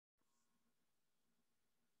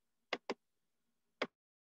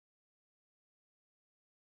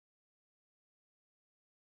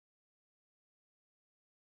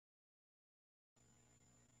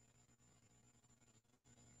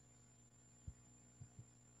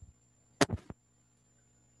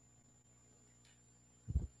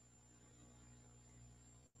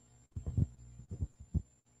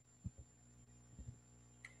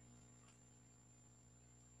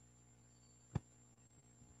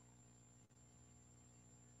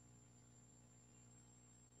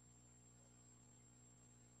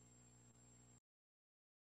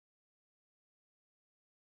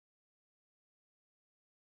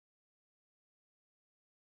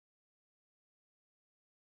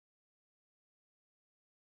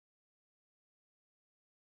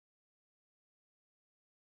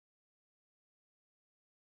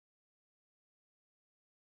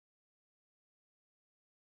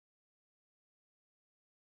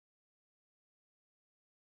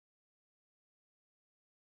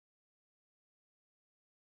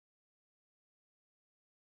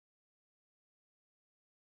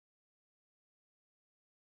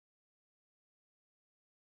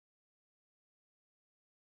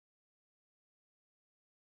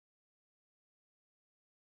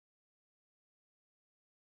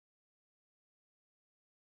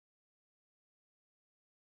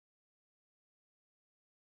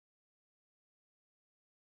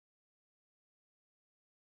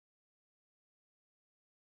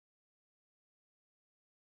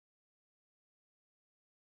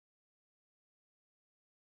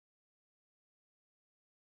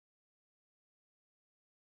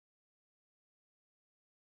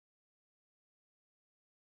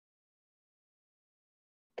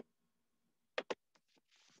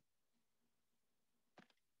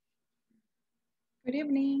Good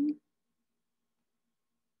evening.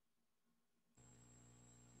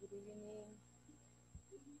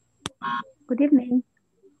 Good evening.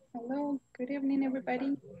 Hello, good evening,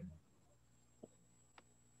 everybody.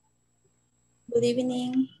 Good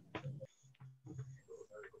evening.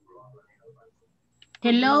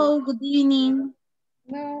 Hello, good evening.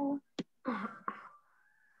 Hello.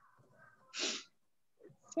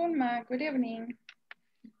 Sulma, good evening.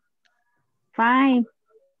 Fine.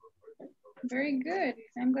 Very good.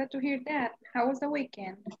 I'm glad to hear that. How was the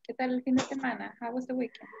weekend? ¿Qué tal el fin de semana? How was the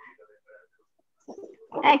weekend?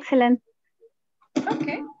 Excellent.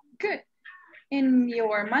 Okay, good. And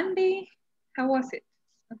your Monday, how was it?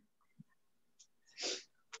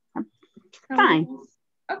 Fine.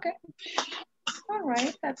 Okay. All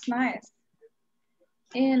right, that's nice.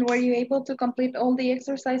 And were you able to complete all the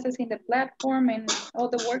exercises in the platform and all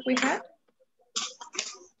the work we had?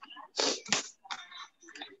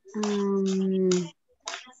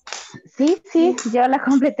 Sí, yo las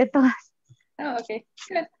completé todas. Oh, okay,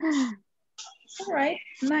 good. All right,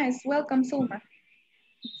 nice. Welcome, Sulma.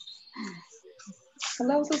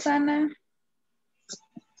 Hello, Susana.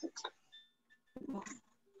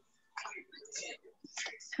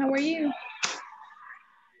 How are you?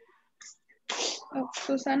 Oh,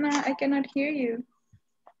 Susana, I cannot hear you.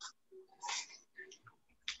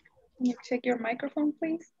 Can you check your microphone,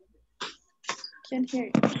 please? Can't hear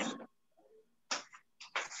you.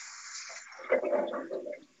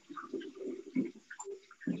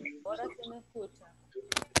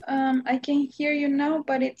 I can hear you now,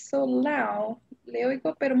 but it's so loud. Le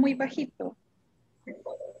oigo, pero muy bajito.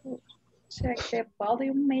 Check the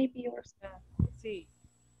volume, maybe, or Sí.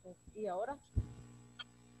 ¿Y ahora?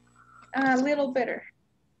 a little better.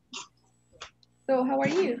 So, how are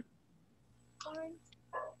you? Fine.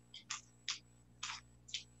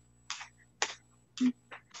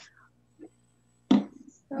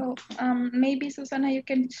 So, maybe Susana, you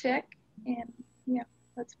can check, and yeah,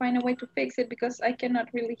 let's find a way to fix it because I cannot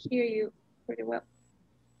really hear you pretty well.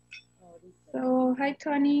 So, hi,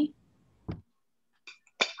 Tony.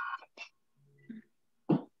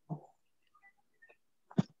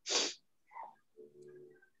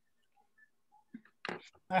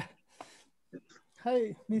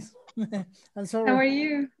 Hi, Miss. I'm sorry. How are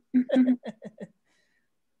you?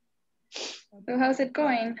 So, how's it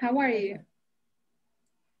going? How are you?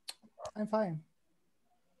 I'm fine.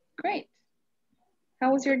 Great.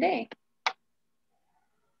 How was your day?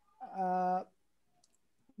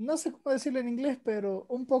 No sé cómo decirlo en inglés, pero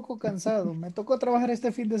un poco cansado. Me tocó trabajar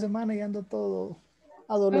este fin de semana y ando todo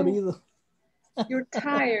adolorido. Oh, you're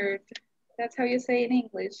tired. That's how you say in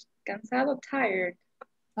English. Cansado, tired.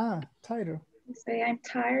 Ah, tired. You say I'm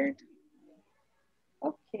tired.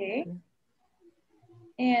 Okay.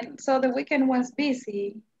 And so the weekend was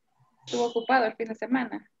busy. Estuvo ocupado el fin de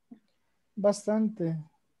semana. Bastante.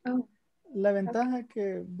 Oh. La ventaja es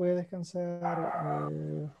que voy a descansar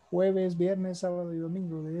jueves, viernes, sábado y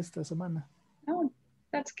domingo de esta semana. Oh,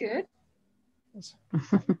 that's good.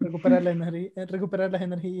 Recuperar recuperar las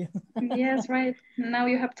energías. Yes, right. Now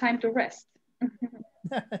you have time to rest.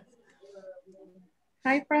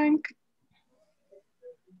 Hi, Frank.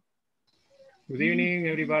 Good evening,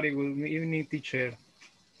 everybody. Good evening, teacher.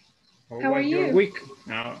 How are was you? your week?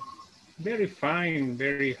 Very fine,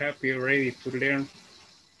 very happy, ready to learn.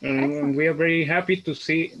 And we are very happy to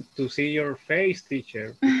see your face,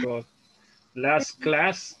 teacher, because last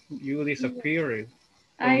class you disappeared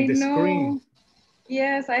from the screen.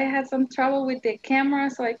 Yes, I had some trouble with the camera,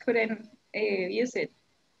 so I couldn't use it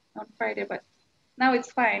on Friday, but now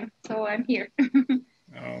it's fine, so I'm here.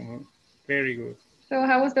 Very good. So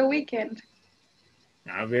how was the weekend?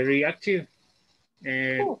 Very active.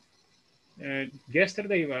 Cool.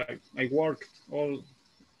 Yesterday I worked all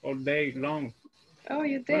day long. Oh,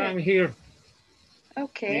 you did? But I'm here.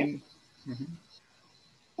 Okay.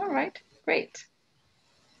 All right, great.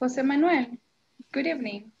 Jose Manuel, good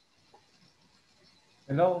evening.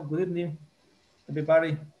 Hello, good evening,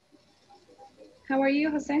 everybody. How are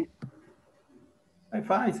you, Jose? I'm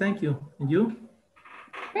fine, thank you. And you?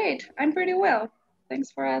 Great, I'm pretty well.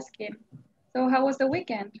 Thanks for asking. So how was the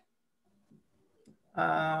weekend?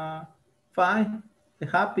 Fine, a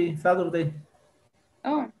happy Saturday.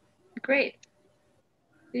 Oh, great.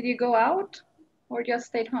 Did you go out or just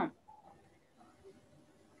stayed home?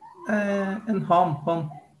 And home.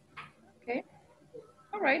 Okay.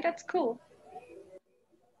 All right, that's cool.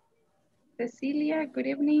 Cecilia, good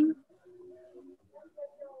evening.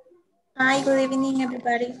 Hi, good evening,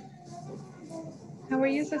 everybody. How are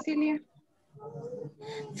you, Cecilia?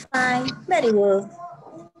 Fine, very well.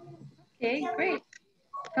 Okay, great.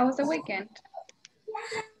 How was the weekend?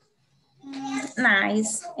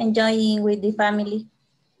 Nice. Enjoying with the family.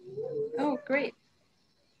 Oh, great.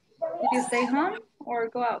 Did you stay home or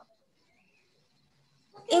go out?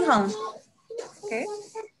 In home. Okay,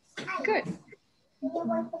 good.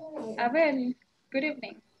 Abel, good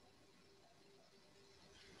evening.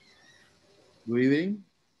 Good evening.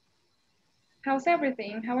 How's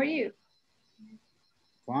everything? How are you?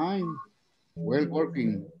 Fine. Well,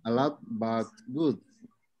 working a lot, but good.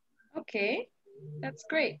 Okay, that's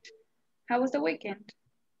great. How was the weekend?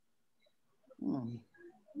 Oh,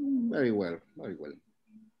 very well, very well.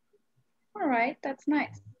 All right, that's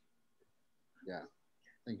nice. Yeah,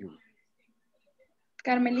 thank you.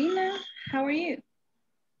 Carmelina, how are you?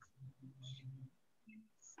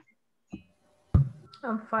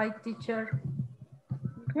 I'm fine, teacher.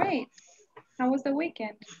 Great. How was the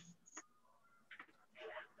weekend?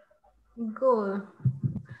 Good.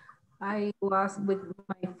 I was with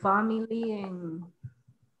my family and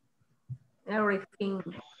everything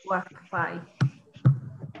was fine.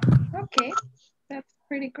 Okay, that's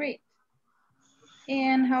pretty great.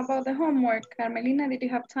 And how about the homework? Carmelina, did you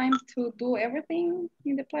have time to do everything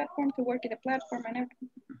in the platform, to work in the platform and everything?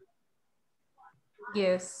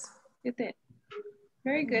 Yes. You did.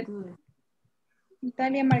 Very good. Good.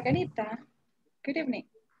 Natalia Margarita, good evening.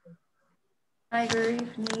 Hi, good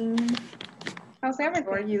evening. How's everything?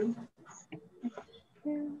 How are you?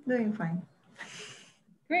 Doing fine.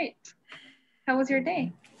 Great. How was your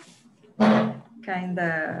day?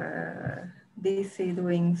 Kinda busy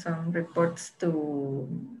doing some reports to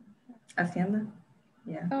Hacienda.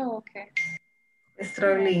 Yeah. Oh, okay.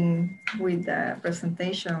 Struggling with the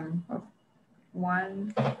presentation of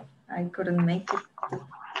one. I couldn't make it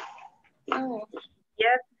Oh,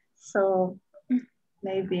 yet, so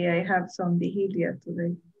maybe I have some vigilia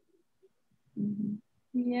today.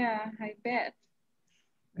 yeah, I bet.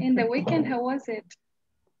 In the weekend, how was it?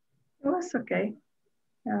 It was okay.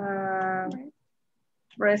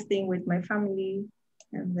 Resting with my family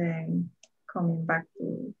and then coming back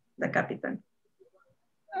to the capital.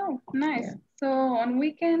 Oh, nice. Yeah. So on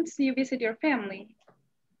weekends, you visit your family?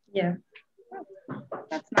 Yeah. Oh,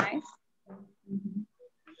 that's nice.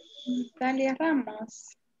 Dalia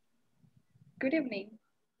Ramos, good evening.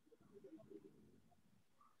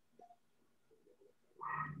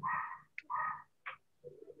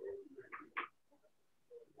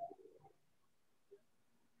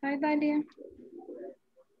 Hi, Dalia.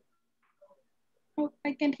 Oh,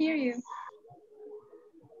 I can't hear you.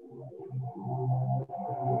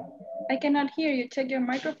 I cannot hear you. Check your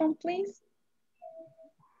microphone, please.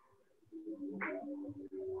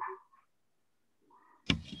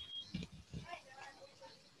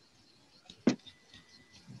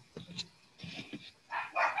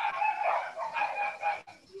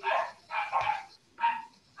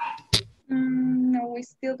 No, we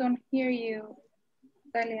still don't hear you,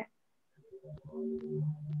 Dalia.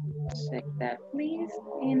 Check that, please.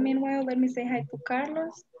 And meanwhile, let me say hi to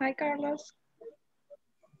Carlos. Hi, Carlos.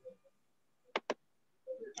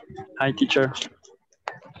 Hi, teacher.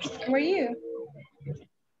 How are you?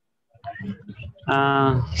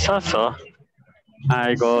 So.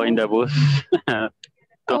 I go in the bus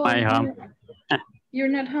to my home. You're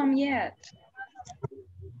not home yet.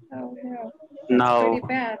 Oh, no. That's No, pretty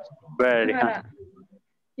bad. very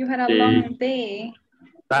You had a long day.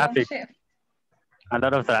 traffic. Long shift. A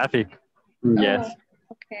lot of traffic. Yes.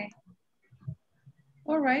 Oh, okay.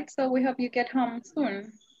 All right, so we hope you get home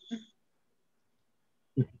soon.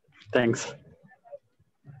 Thanks.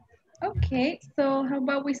 Okay, so how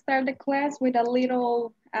about we start the class with a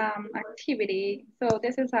little activity. So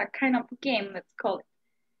this is a kind of game, let's call it.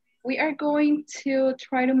 We are going to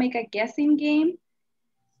try to make a guessing game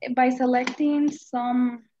by selecting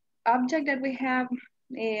some object that we have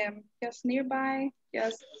just nearby.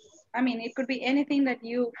 It could be anything that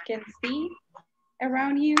you can see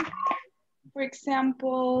around you. For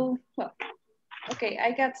example, well, okay,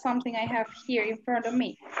 I got something I have here in front of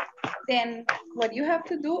me. Then what you have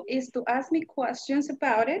to do is to ask me questions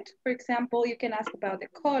about it. For example, you can ask about the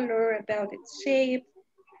color, about its shape,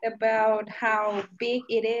 about how big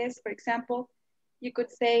it is. For example, you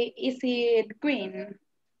could say, is it green?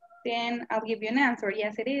 Then I'll give you an answer.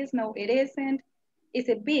 Yes, it is. No, it isn't. Is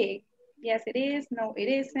it big? Yes, it is. No, it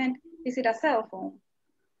isn't. Is it a cell phone?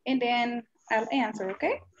 And then I'll answer,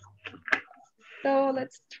 okay? So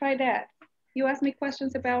let's try that. You ask me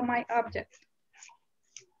questions about my object.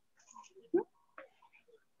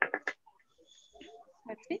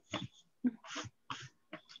 Let's see.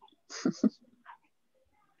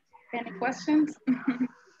 Any questions?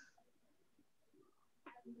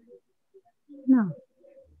 No.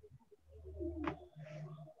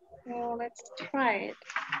 So let's try it.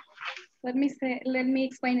 Let me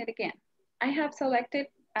explain it again. I have selected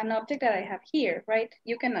an object that I have here, right?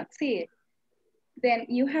 You cannot see it. Then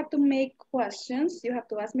you have to make questions. You have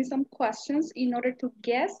to ask me some questions in order to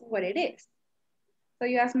guess what it is. So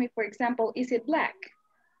you ask me, for example, is it black?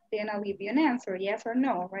 Then I'll give you an answer, yes or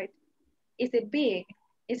no, right? Is it big?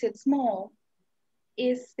 Is it small?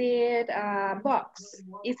 Is it a box?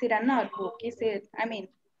 Is it a notebook? Is it, I mean,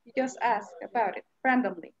 you just ask about it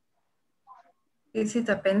randomly. Is it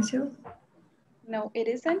a pencil? No, it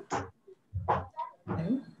isn't.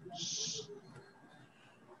 No.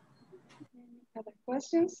 Other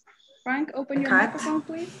questions? Frank, open your microphone,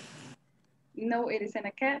 please. No, it isn't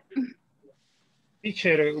a cat.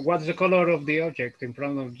 Teacher, what's the color of the object in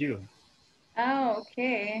front of you? Oh,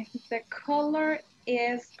 okay. The color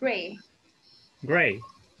is gray. Gray.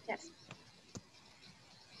 Yes.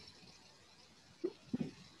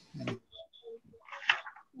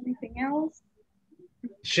 Anything else?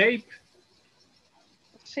 Shape.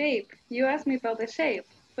 Shape. You asked me about the shape.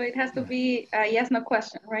 So it has to be a yes, no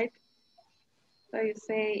question, right? So you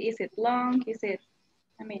say, is it long? Is it,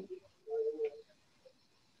 I mean.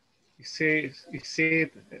 Is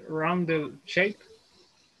it rounded shape?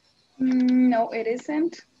 No, it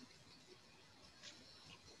isn't.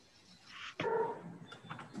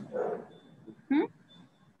 Hmm?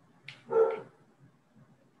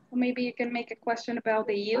 So maybe you can make a question about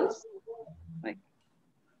the use. Like,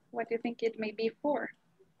 what do you think it may be for?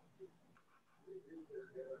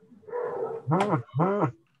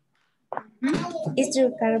 Is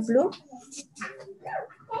your car blue?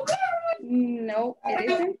 No, it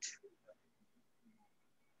isn't.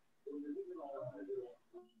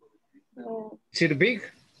 So, Is it big?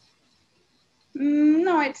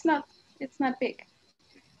 no, it's not. It's not big.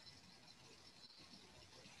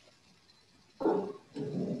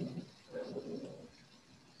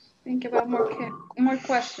 Think about more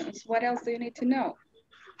questions. What else do you need to know?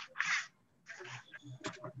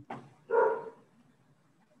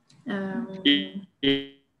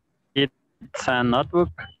 It's a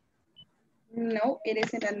notebook. No, it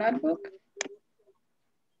isn't a notebook.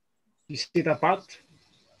 Is it a pot?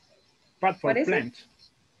 Pot for What is plant.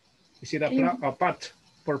 Is it a pot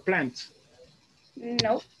for plants?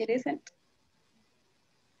 No, it isn't.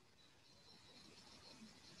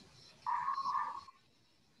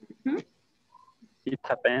 It's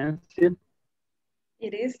a pencil.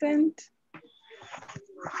 It isn't.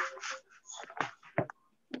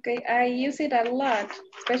 Okay, I use it a lot,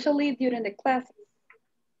 especially during the classes.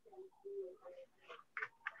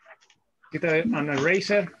 Is it an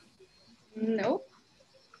eraser? No,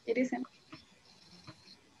 it isn't.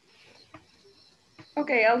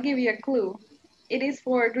 Okay, I'll give you a clue. It is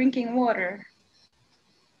for drinking water.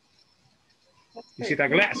 Is it a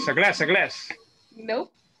glass? A glass, a glass.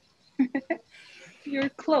 Nope. You're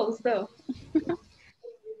close though.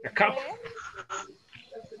 A cup?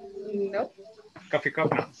 Nope. Coffee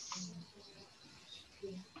cup, no.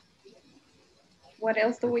 What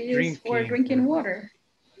else do we use for drinking water?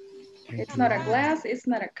 It's not a glass, it's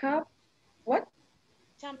not a cup. What?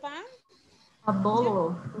 Champagne? A bottle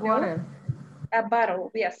of water. A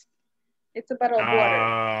bottle, yes. It's a bottle of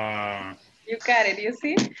water. You got it, you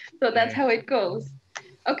see? So that's how it goes.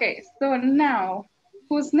 Okay, so now,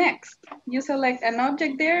 who's next? You select an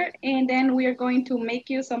object there, and then we are going to make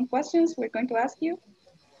you some questions. We're going to ask you.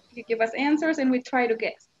 You give us answers, and we try to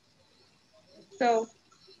guess. So,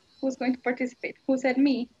 who's going to participate? Who said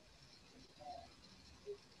me?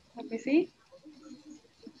 Let me see.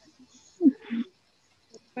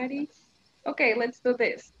 Ready? Okay, let's do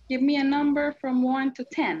this. Give me a number from 1 to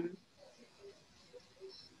 10.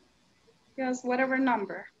 Just whatever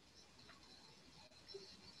number.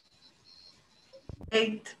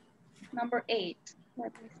 8. Number 8.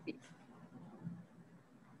 Let me see.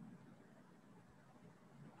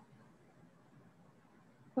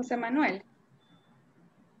 Jose Manuel,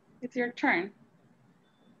 it's your turn.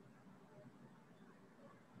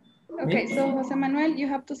 Okay, so Jose Manuel, you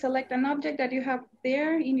have to select an object that you have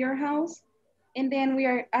there in your house, and then we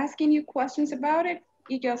are asking you questions about it.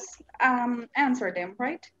 You just answer them,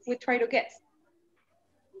 right? We try to guess.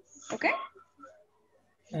 Okay?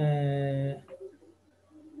 No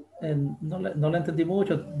le entendí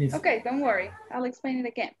mucho. Okay, don't worry. I'll explain it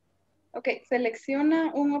again. Okay,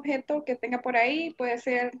 selecciona un objeto que tenga por ahí. Puede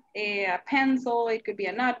ser a pencil, it could be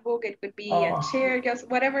a notebook, it could be a chair, just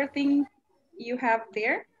whatever thing you have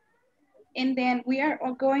there. And then we are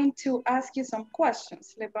going to ask you some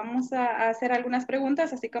questions. Le vamos a hacer algunas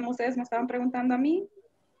preguntas, así como ustedes me estaban preguntando a mí.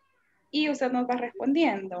 Y usted nos va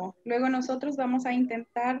respondiendo. Luego nosotros vamos a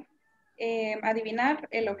intentar adivinar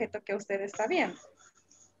el objeto que usted está viendo.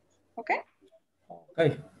 ¿Ok?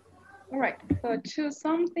 Ok. All right, so choose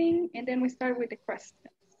something and then we start with the questions.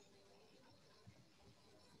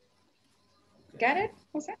 Got it,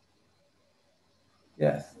 Jose?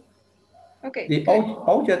 Yes. Okay, The good.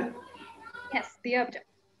 object. Yes, the object.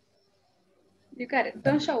 You got it.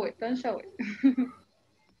 Don't show it. Don't show it.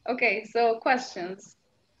 Okay, so questions.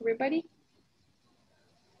 Everybody?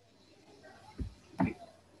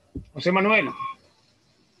 Jose Manuel,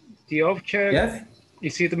 the object, Yes.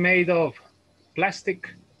 is it made of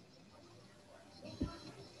plastic?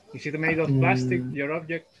 Is it made of plastic, your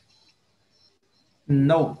object?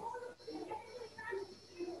 No.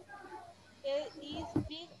 It is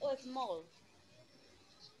big or small?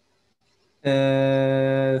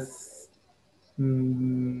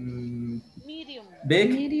 Medium. Big.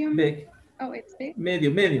 Medium. Big. Oh, it's big?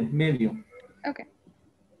 Medium. Okay.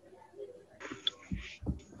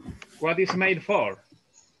 What is made for?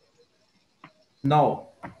 No.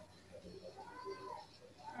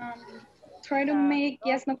 Try to make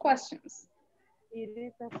yes, no questions. It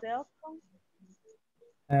is a cell phone.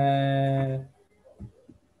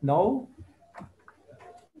 No.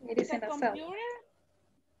 It isn't a cell. Computer?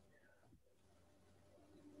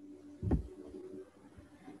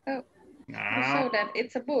 Oh, No. show that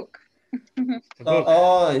it's a book. It's a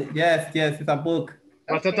book. Yes, it's a book.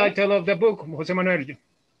 What's the title of the book, Jose Manuel?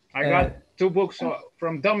 I got 2 books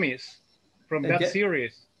from dummies from that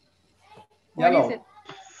series. What Yellow. is it?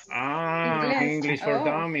 English for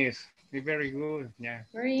dummies. Very good. Yeah.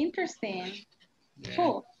 Very interesting. Yeah.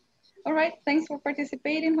 Cool. All right. Thanks for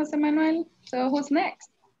participating, Jose Manuel. So who's next?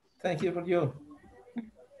 Thank you for you.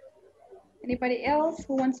 Anybody else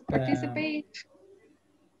who wants to participate?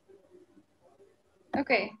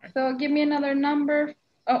 Okay. So give me another number.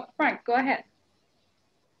 Oh, Frank, go ahead.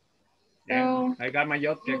 Yeah, So I got my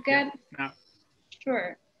object. you get, now.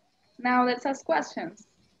 Sure. Now let's ask questions.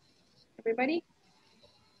 Everybody?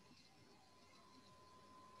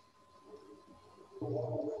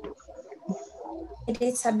 It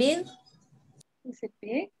is a big. Is it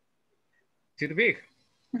big? Is it big?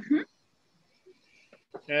 Mm-hmm.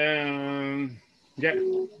 Yeah,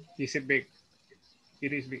 is it big?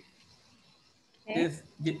 It is big. Okay.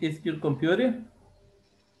 Is your computer?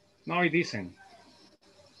 No, it isn't.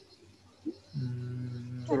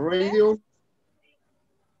 The radio? Is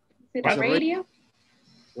it a radio?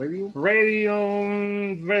 Radio?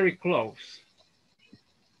 Radio, very close.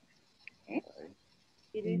 Okay.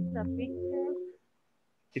 It is a picture.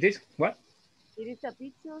 It is what? It is a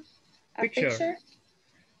picture. A picture?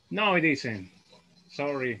 No, it isn't.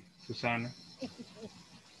 Sorry, Susana.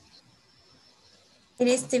 It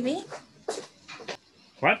is TV.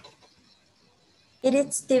 What? It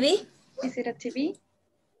is TV. Is it a TV?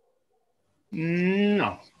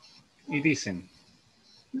 No, it isn't.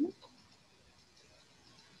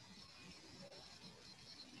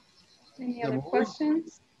 Any other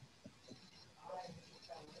questions?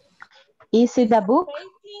 Is it a book?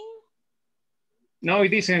 Painting. No,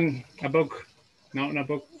 it isn't a book. No, not a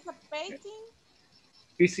book. It's a painting.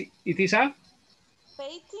 It is a?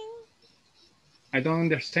 Painting. I don't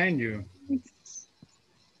understand you.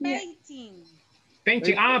 Painting.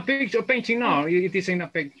 Painting. Picture painting. No, it isn't a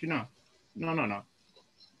picture. No. It's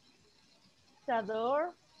a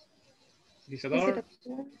door. It's a door.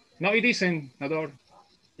 No, it isn't a door.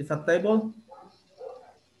 It's a table.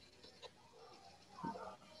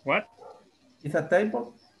 What? It's a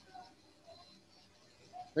table.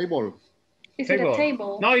 Table. Is it a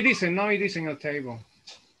table? No, it isn't. No, it isn't a table.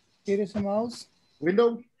 It is a mouse.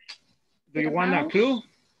 Window. Do you want a clue?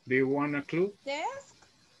 Do you want a clue? Desk.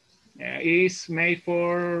 It's made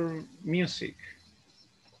for music.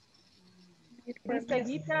 It's a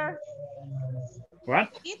guitar.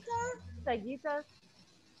 What? Guitar. It's a guitar.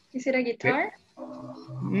 Is it a guitar?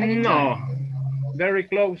 No. Very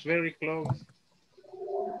close, very close.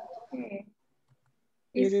 Okay.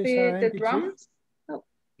 Is it the drums? Oh.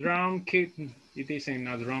 Drum kit. It isn't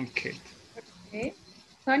a drum kit. Okay.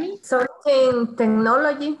 Sonny? Something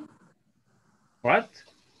technology. What?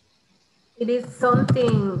 It is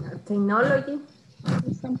something technology.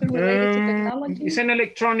 Something related to technology? It's an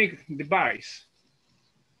electronic device.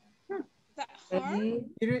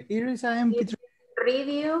 It is an MP3.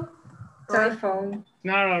 Radio. Cell phone.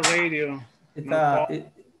 Not a radio.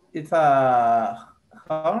 It's a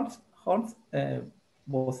horn,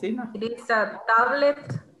 bocina. It is a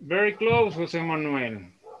tablet. Very close, Jose Manuel.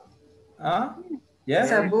 Yes.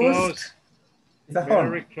 Very close. It's a horn.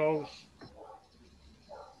 Very close.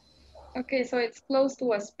 Okay, so it's close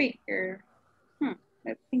to a speaker.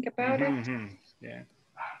 Let's think about it. Yeah.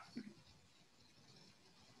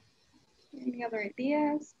 Any other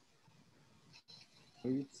ideas?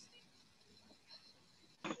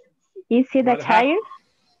 Is it a What hap- child?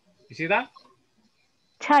 You see that?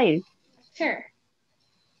 Child. Chair.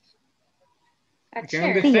 A I can chair.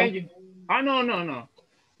 understand you. Oh, no.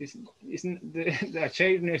 The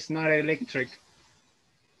chair is not electric.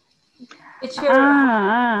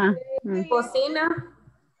 Teacher, bocina.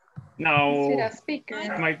 No. Is it a speaker?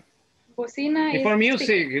 Bocina is For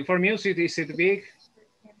speaker. music, is it big?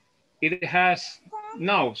 It has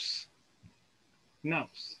nose.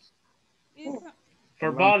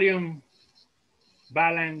 For volume,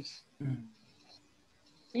 balance.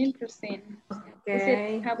 Interesting. Okay. Is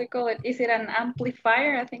it, how we call it? Is it an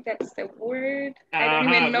amplifier? I think that's the word. I don't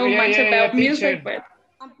even know Yeah, much about music, teacher. but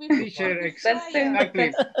Teacher, that's exactly.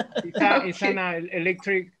 the, It's an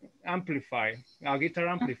electric amplifier, a guitar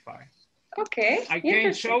amplifier. okay. I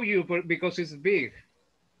can't show you because it's big.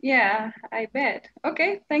 Yeah, I bet.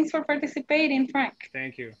 Okay, thanks for participating, Frank.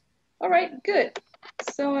 Thank you. All right, good.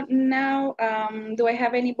 So now, do I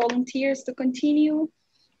have any volunteers to continue?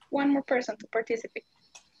 One more person to participate.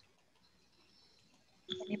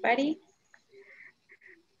 Anybody?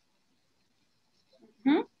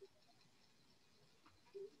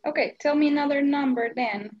 Okay, tell me another number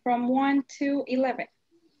then, from 1 to 11.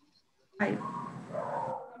 5.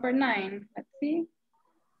 Number 9, let's see.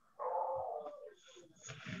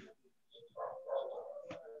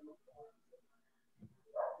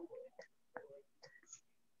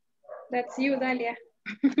 That's you, Dalia.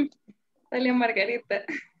 Dalia Margarita.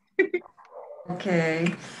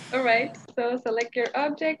 Okay. All right, so select your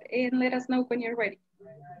object and let us know when you're ready.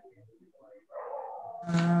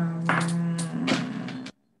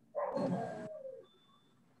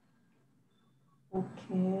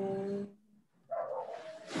 Okay.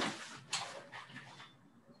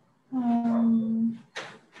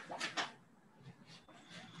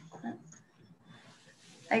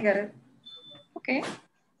 I got it. Okay,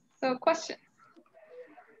 so question.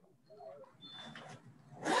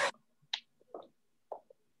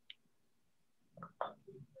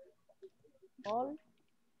 Small.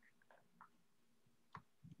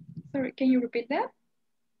 Sorry, can you repeat that?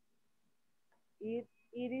 It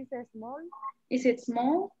is a small. Is it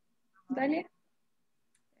small, Dalia?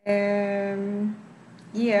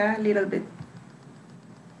 Yeah, a little bit.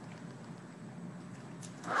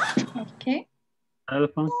 Okay.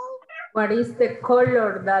 Telephone. What is the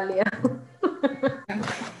color, Dalia?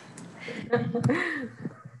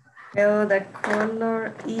 Well, the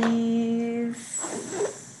color is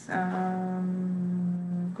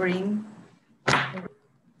green.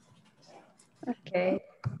 Okay.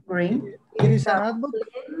 Green. It is a notebook?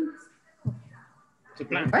 To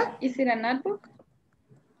plant. What? Is it a notebook?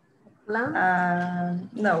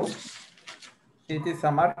 No. It is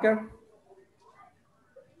a marker.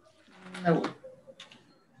 No.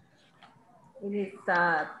 It is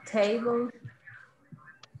a table.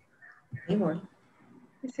 Table.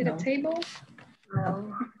 Is it a table?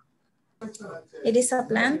 No. It is a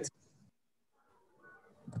plant.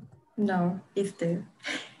 No, it's there.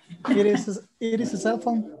 It is a cell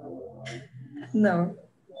phone? No.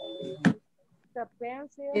 It's a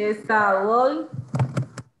pencil. It is a wall.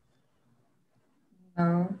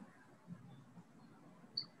 No.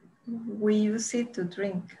 We use it to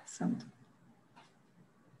drink something.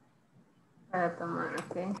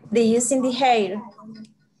 Okay. They use in the hair.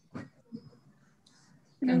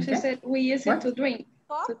 No, she said we use it to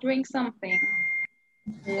drink something.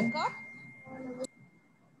 Yeah.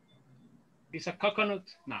 It's a coconut?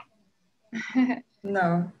 No.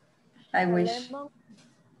 No, I wish. Lemon.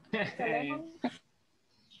 Lemon.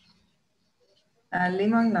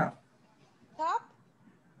 Lemon, no. Cup.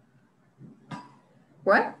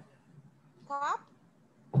 What? Cup.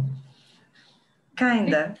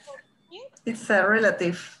 Kinda. It's a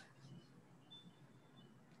relative.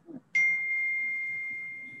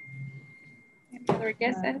 Any other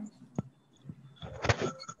guesses?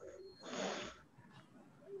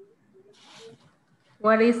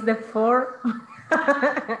 What is the fork?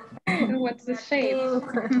 What's the shape?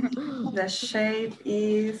 The shape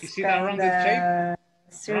is Is it a rounded shape?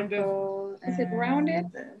 circle. Is it rounded?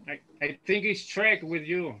 I think it's track with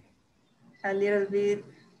you. A little bit.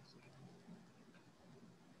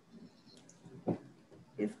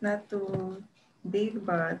 It's not too big,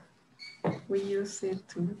 but we use it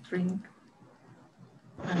to drink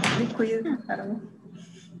liquid. I don't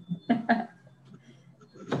know.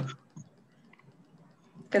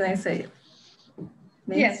 Can I say it?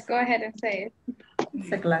 Miss? Yes, go ahead and say it.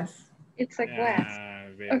 It's a glass. It's a glass.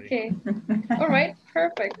 Okay. All right,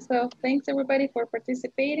 perfect. So thanks everybody for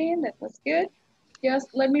participating. That was good. Just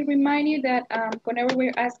let me remind you that whenever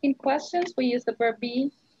we're asking questions, we use the verb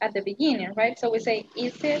be at the beginning, right? So we say,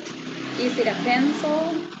 is it a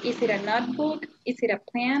pencil? Is it a notebook? Is it a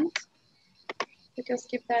plant? So just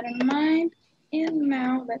keep that in mind. And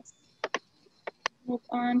now let's move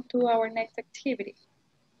on to our next activity.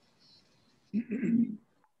 So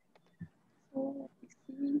let me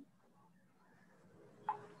see.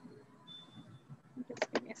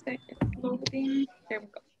 Just give me a second. It's loading. There we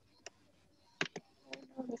go. Oh,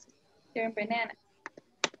 no, this is staring banana.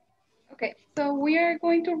 Okay, so we are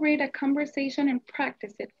going to read a conversation and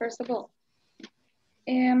practice it first of all.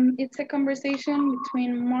 It's a conversation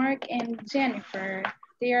between Mark and Jennifer.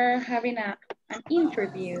 They are having an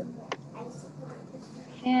interview.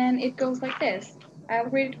 And it goes like this. I'll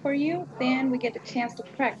read it for you, then we get the chance to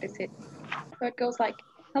practice it. So it goes like,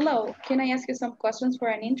 hello, can I ask you some questions for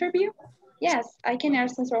an interview? Yes, I can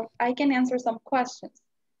answer some questions.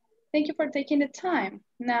 Thank you for taking the time.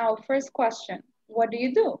 Now, first question, what do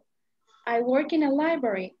you do? I work in a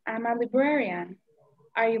library. I'm a librarian.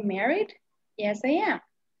 Are you married? Yes, I am.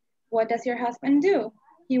 What does your husband do?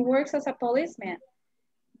 He works as a policeman.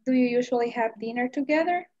 Do you usually have dinner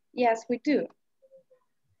together? Yes, we do.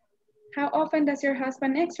 How often does your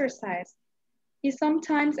husband exercise? He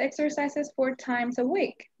sometimes exercises 4 times a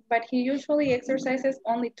week, but he usually exercises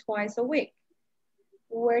only twice a week.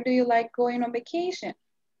 Where do you like going on vacation?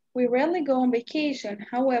 We rarely go on vacation.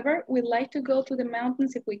 However, we like to go to the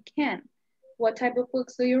mountains if we can. What type of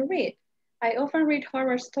books do you read? I often read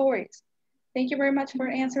horror stories. Thank you very much for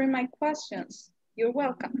answering my questions. You're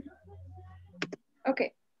welcome.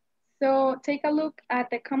 Okay, so take a look at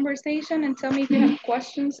the conversation and tell me if you have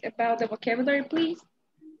questions about the vocabulary, please.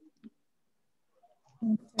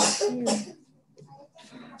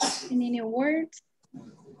 Any new words?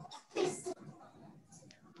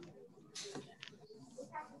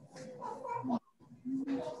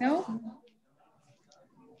 No?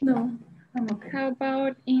 No, I'm okay. How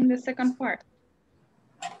about in the second part?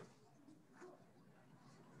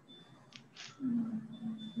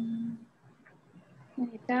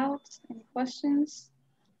 Any doubts, any questions?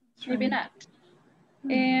 Maybe not.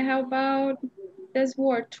 And how about this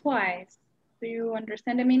word twice? Do you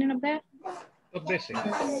understand the meaning of that? Dos veces.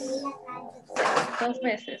 Dos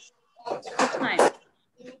veces. 2 times.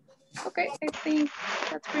 Okay, I think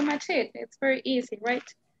that's pretty much it. It's very easy, right?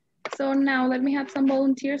 So now let me have some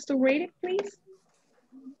volunteers to rate it, please.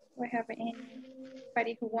 Do I have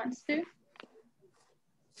anybody who wants to?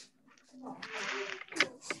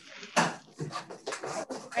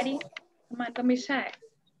 Ready? Come on, don't be shy.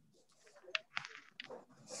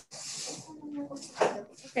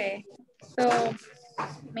 Okay, so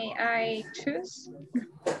may I choose?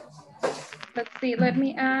 Let's see, let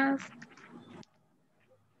me ask.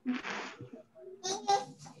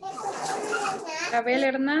 Abel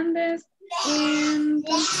Hernandez and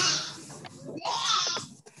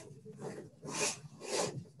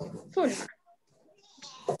Zulma.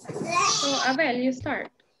 So Abel, you start.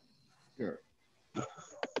 Sure.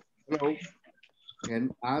 Hello. Can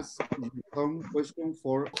ask you some question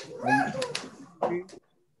for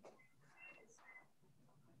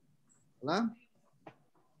Hola.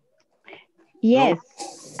 Yes,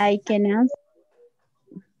 Hello? I can answer.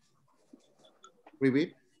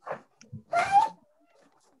 Repeat.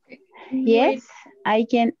 Yes, I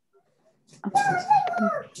can.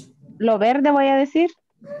 Lo verde voy a decir.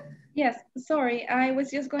 Yes, sorry, I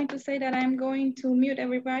was just going to say that I'm going to mute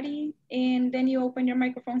everybody and then you open your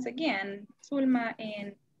microphones again, Zulma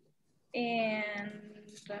and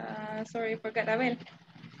sorry, I forgot Abel.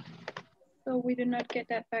 So we do not get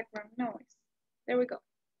that background noise. There we go.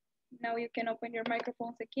 Now you can open your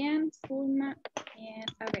microphones again, Zulma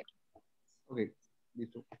and Abel. Okay,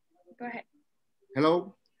 listo. Go ahead.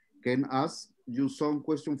 Hello, can ask you some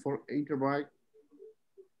question for interview?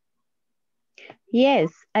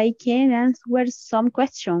 Yes, I can answer some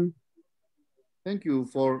question. Thank you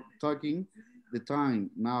for taking the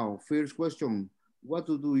time. Now, first question, what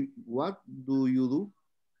do you do?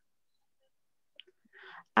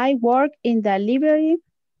 I work in the library.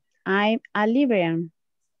 I'm a librarian.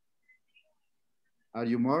 Are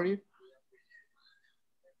you married?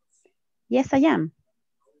 Yes, I am.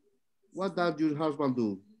 What does your husband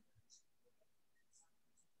do?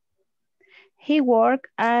 He works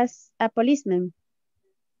as a policeman.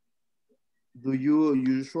 Do you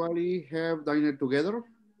usually have dinner together?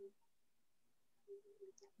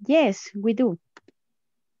 Yes, we do.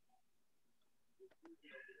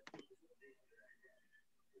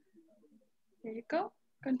 There you go.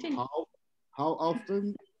 Continue. How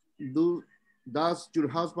often does your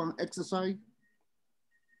husband exercise?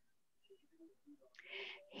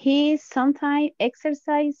 He sometimes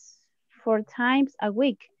exercises 4 times a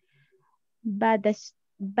week, but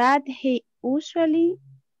but he usually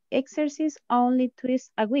exercises only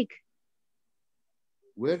twice a week.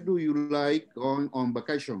 Where do you like going on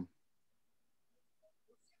vacation?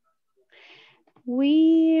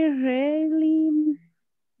 We rarely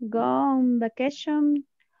go on vacation.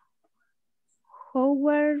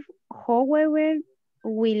 However,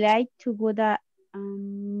 we like to go to a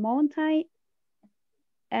mountain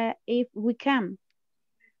if we can.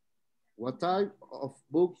 What type of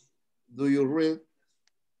books do you read?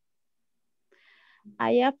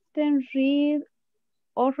 I often read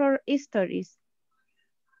horror stories.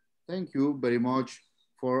 Thank you very much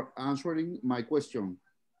for answering my question.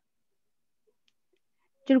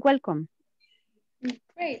 You're welcome.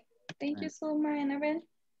 Great. Thank you so much, Annabelle.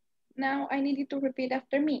 Now I need you to repeat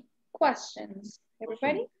after me. Questions.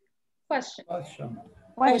 Everybody? Questions.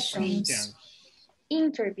 Questions.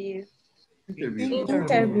 Interview. Interview.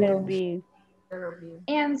 Interview.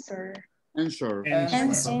 Answer. Answer.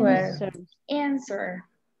 Answer. Answer.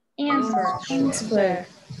 Answer. Answer.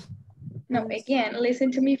 No, again,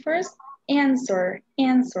 listen to me first. Answer.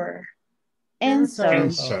 Answer. Answer.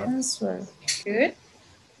 Answer. Good.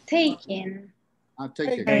 Taking.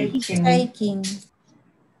 Taking. Taking.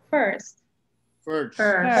 First. First.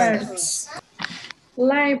 First.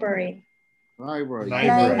 Library. Library.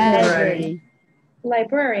 Library.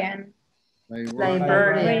 Librarian.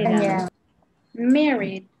 Librarian.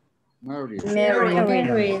 Married. Married.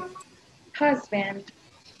 Married. Husband.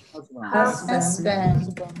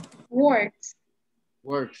 Husband. Works.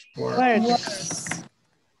 Works. Works.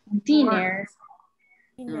 Dinner.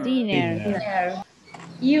 Dinner.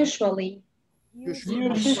 Usually.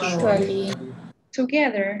 Usually.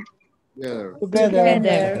 Together.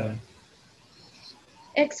 Together.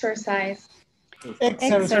 Exercise.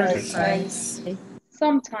 Exercise.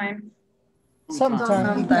 Sometimes.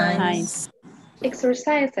 Sometimes.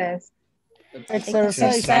 Exercises.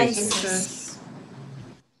 Exercises.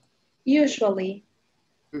 Usually.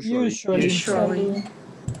 Usually.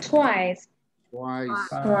 Twice. Twice.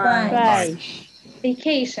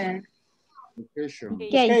 Vacation. Vacation.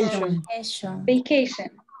 Vacation.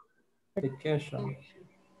 Vacation. Vacation.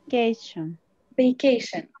 Vacation.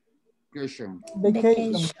 Vacation. Vacation.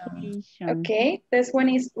 Vacation. Okay, this one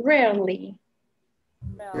is rarely.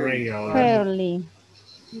 Rarely.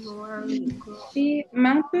 See,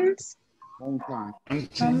 mountains.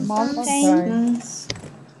 Mountains.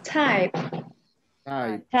 Type.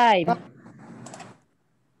 Type.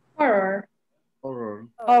 Horror.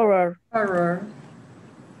 Horror.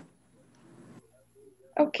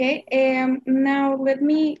 Okay, now let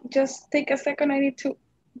me just take a second. I need to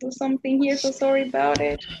do something here, so sorry about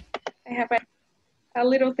it. I have a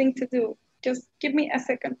little thing to do. Just give me a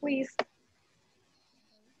second, please.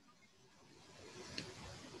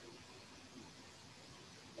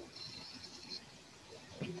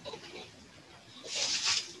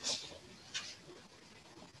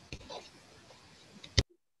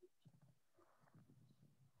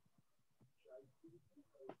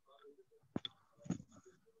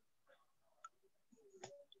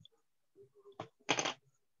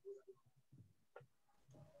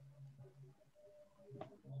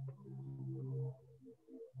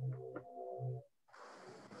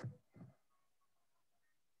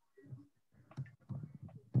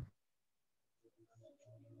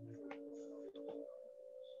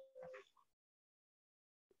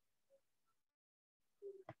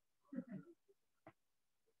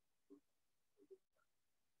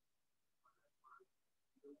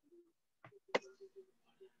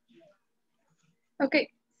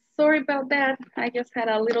 Okay, sorry about that. I just had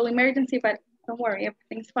a little emergency, but don't worry,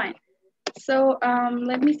 everything's fine. So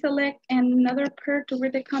let me select another pair to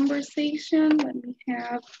read the conversation. Let me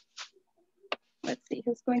have, let's see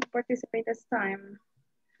who's going to participate this time.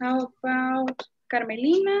 How about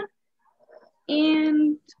Carmelina?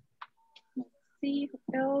 And let's see who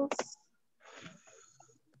else.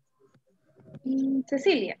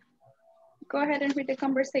 Cecilia. Go ahead and read the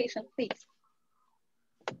conversation, please.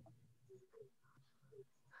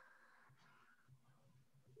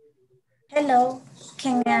 Hello,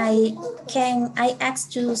 can I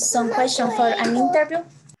ask you some question for an interview?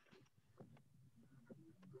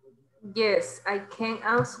 Yes, I can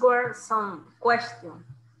answer some questions.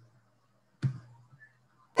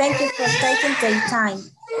 Thank you for taking the time.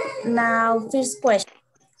 Now, first question,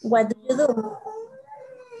 what do you do?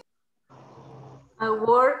 I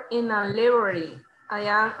work in a library. I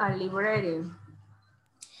am a librarian.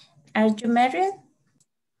 Are you married?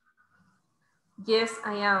 Yes,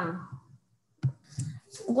 I am.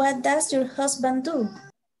 What does your husband do?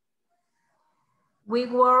 We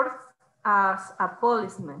work as a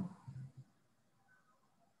policeman.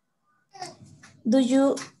 Do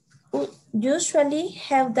you usually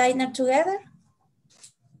have dinner together?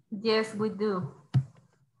 Yes, we do.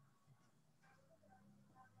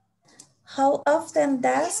 How often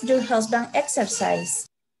does your husband exercise?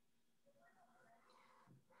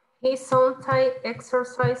 He sometimes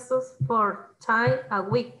exercises 4 times a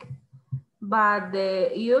week, but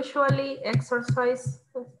they usually exercise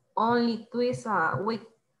only twice a week.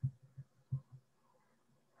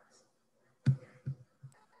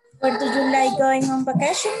 Where do you like going on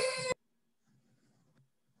vacation?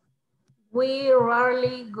 We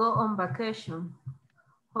rarely go on vacation.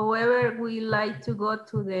 However, we like to go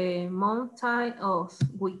to the mountain on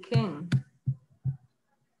weekend.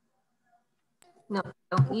 No,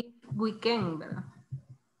 if we can, ¿verdad?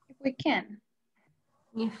 If we can.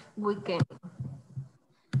 If we can.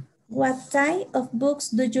 What type of books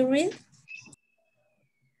do you read?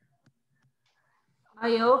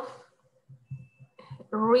 I often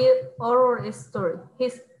read horror story,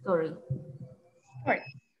 history. Right.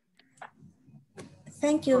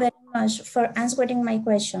 Thank you very much for answering my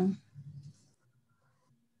question.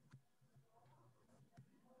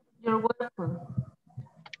 You're welcome.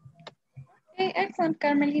 Okay, excellent,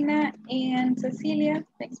 Carmelina and Cecilia.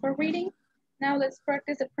 Thanks for reading. Now let's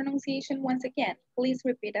practice the pronunciation once again. Please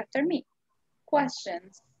repeat after me.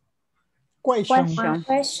 Questions.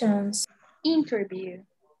 Questions. Interview.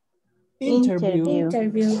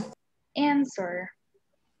 Interview. Answer.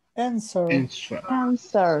 Answer.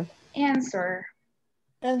 Answer. Answer.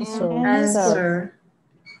 Answer.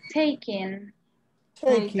 Taking.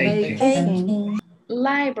 Taking.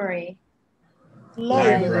 Library.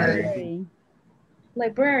 Library.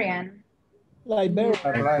 Librarian.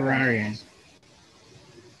 Librarian.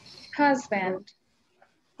 Husband.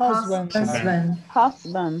 Husband.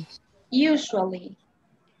 Husband. Usually.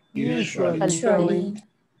 Usually.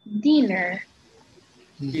 Dinner.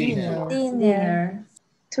 Dinner.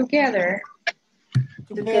 Together.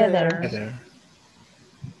 Together.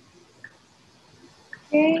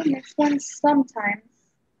 Okay, next one, sometimes.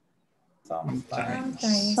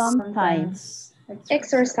 Sometimes.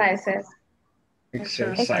 Exercises.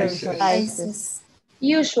 Exercises.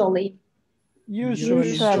 Usually.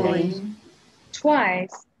 Usually.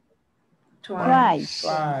 Twice.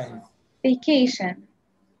 Vacation.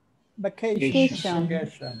 Vacation.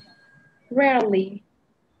 Rarely.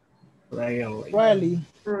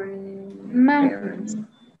 Mountains.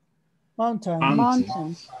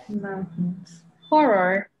 Mountains.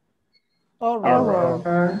 Horror.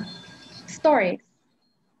 Stories.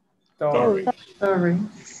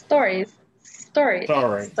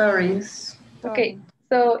 Okay,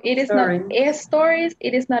 so it is not stories,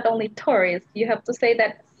 it is not only stories. You have to say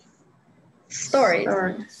that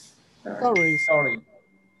stories.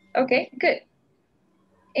 Okay, good.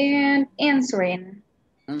 And answering.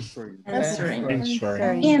 Answering.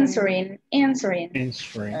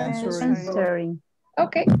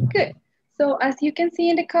 Okay, good. So as you can see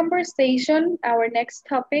in the conversation, our next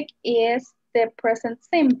topic is the present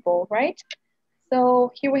simple, right?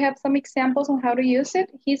 So here we have some examples on how to use it.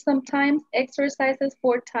 He sometimes exercises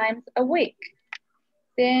 4 times a week.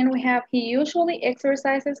 Then we have he usually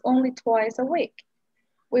exercises only twice a week.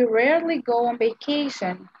 We rarely go on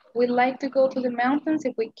vacation. We like to go to the mountains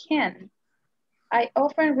if we can. I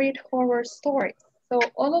often read horror stories. So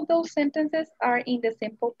all of those sentences are in the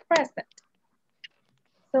simple present.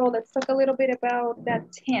 So let's talk a little bit about that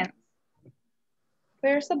tense.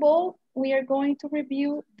 First of all, we are going to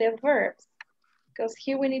review the verbs because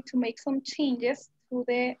here we need to make some changes to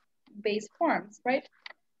the base forms, right?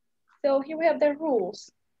 So here we have the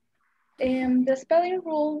rules. The spelling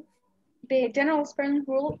rule, the general spelling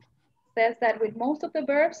rule says that with most of the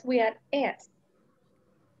verbs, we add S.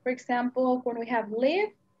 For example, when we have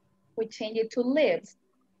live, we change it to lives.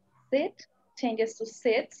 Sit changes to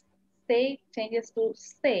sits. Stay changes to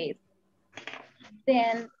stays.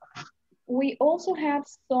 Then we also have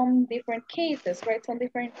some different cases, right? Some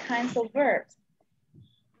different kinds of verbs.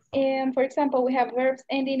 And for example, we have verbs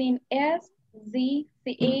ending in S, Z,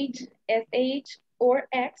 CH, SH, or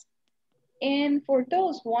X. And for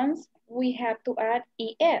those ones, we have to add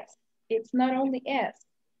ES. It's not only S,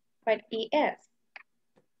 but ES.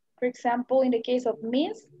 For example, in the case of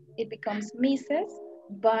miss, it becomes misses,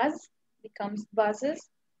 buzz becomes buzzes,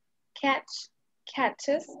 catch,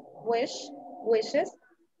 catches, wish, wishes,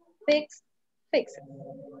 fix, fixes.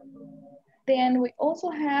 Then we also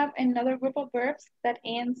have another group of verbs that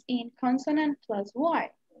ends in consonant plus Y.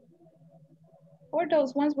 For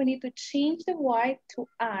those ones, we need to change the Y to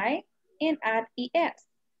I and add ES.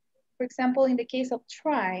 For example, in the case of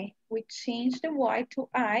try, we change the Y to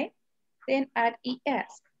I, then add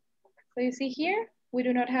ES. So you see here, We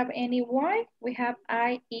do not have any Y, we have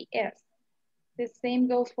IES. The same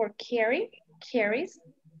goes for carry, carries.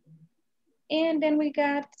 And then we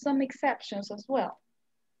got some exceptions as well.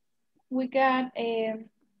 We got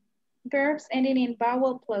verbs ending in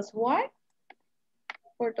vowel plus Y.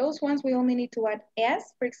 For those ones, we only need to add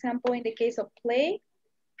S. For example, in the case of play,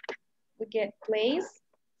 we get plays,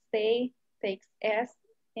 stay, takes S,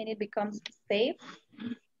 and it becomes stay.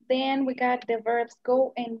 Then we got the verbs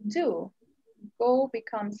go and do. Go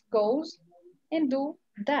becomes goes, and do,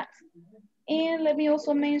 does. And let me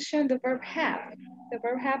also mention the verb have. The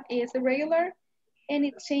verb have is irregular, and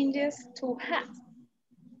it changes to has.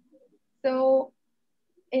 So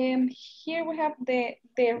here we have the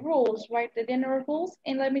rules, right? The general rules.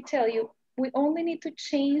 And let me tell you, we only need to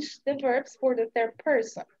change the verbs for the third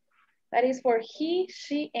person. That is for he,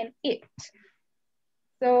 she, and it.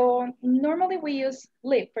 So normally we use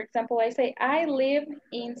live. For example, I say, I live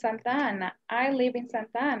in Santa Ana. I live in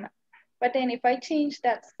Santa Ana. But then if I change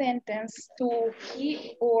that sentence to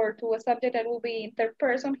he or to a subject that will be in third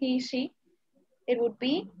person, he, she, it would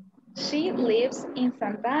be, she lives in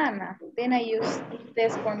Santa Ana. Then I use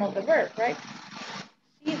this form of the verb, right?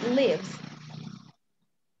 She lives.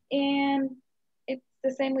 And it's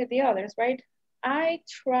the same with the others, right? I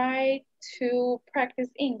try to practice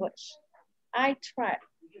English. I try.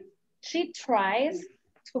 She tries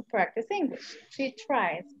to practice English. She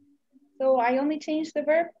tries. So I only change the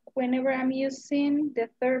verb whenever I'm using the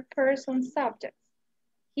third person subject.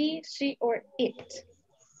 He, she, or it.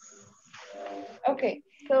 Okay,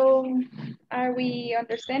 so are we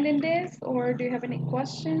understanding this or do you have any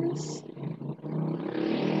questions?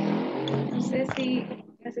 No sé si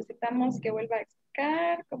necesitamos que vuelva a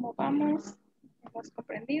explicar cómo vamos. ¿Hemos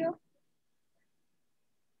comprendido?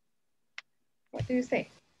 What do you say?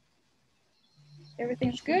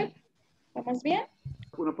 Everything's good? ¿Vamos bien?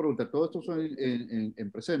 Una pregunta, todo esto son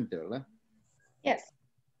en presente, ¿verdad? Yes.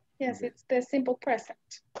 Yes, okay. It's the simple present.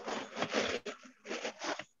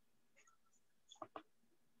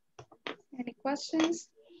 Any questions?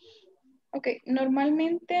 Ok,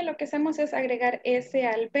 normalmente lo que hacemos es agregar S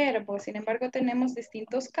al verbo. Sin embargo, tenemos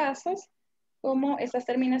distintos casos, como estas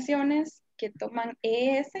terminaciones que toman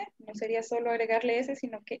ES. No sería solo agregarle S,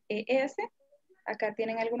 sino que ES. Acá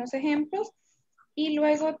tienen algunos ejemplos. Y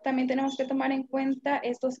luego también tenemos que tomar en cuenta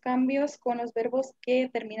estos cambios con los verbos que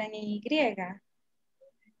terminan en Y.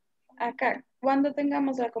 Acá, cuando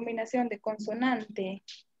tengamos la combinación de consonante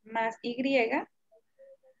más Y,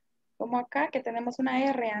 como acá que tenemos una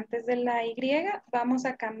R antes de la Y, vamos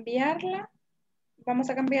a cambiar la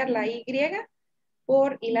Y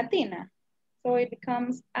por I latina. So it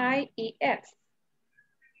becomes IES.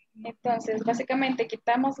 Entonces, básicamente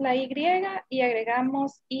quitamos la Y y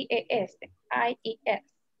agregamos IES, IES.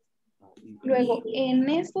 Luego, en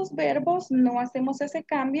estos verbos no hacemos ese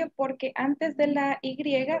cambio porque antes de la Y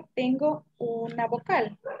tengo una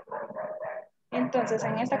vocal. Entonces,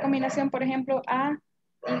 en esta combinación, por ejemplo, A,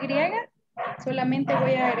 Y, solamente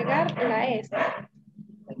voy a agregar la S.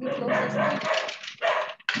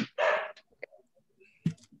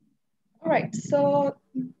 All right, so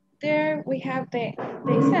there we have the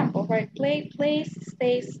example, right? Play, plays,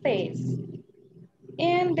 stays, stays.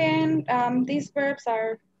 And then these verbs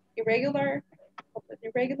are irregular.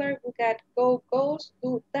 We got go, goes,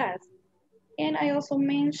 do, does. And I also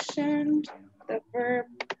mentioned the verb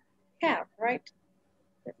have, right?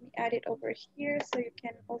 Let me add it over here so you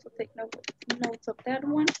can also take notes of that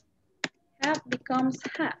one. Have becomes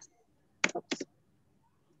has. Oops.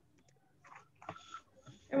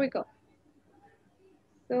 There we go.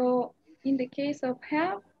 So in the case of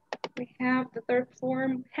have, we have the third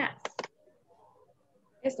form has.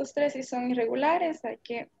 Estos tres si son irregulares, hay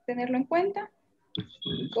que tenerlo en cuenta.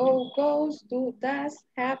 Go, goes, do, does,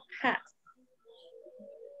 have, has.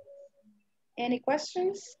 Any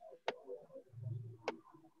questions?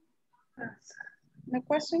 No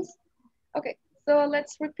questions? Okay, so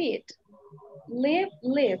let's repeat. Live,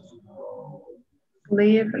 live.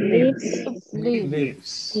 Live, lives.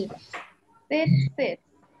 Lives. Sit, sit.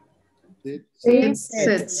 Sit,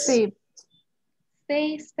 sits. Sit.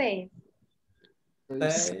 Stay, stay.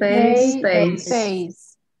 Stay, stays.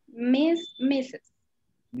 Stays. Miss, misses.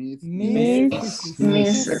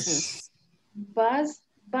 Misses. Buzz,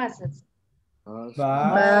 buzzes.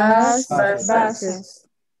 Bus, buses.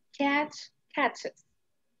 Catch, catches.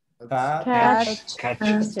 Catch.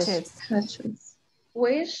 Catches. Catches.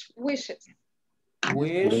 Wish, wishes.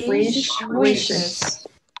 Wish, wishes.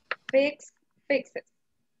 Fix, fixes.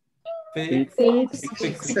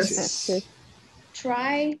 Fixes.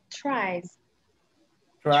 Try, tries.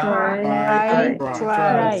 Try.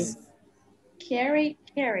 Tries. Carry,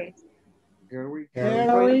 carries. Harry.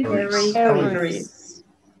 Harry. Harry.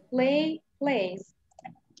 Play, plays.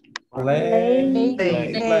 Play.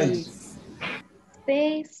 Place.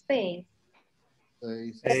 Stay,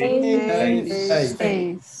 stays.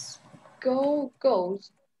 Stays. Go,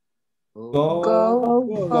 goes. Go.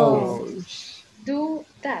 Goes. Do,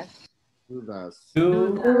 does. Do that.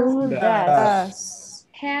 Does.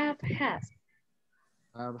 Have, has.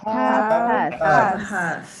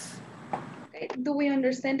 Has. Okay. Do we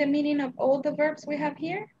understand the meaning of all the verbs we have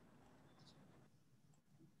here?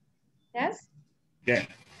 Yes? Yeah.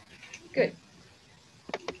 Good.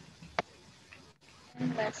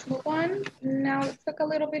 And let's move on. Now let's talk a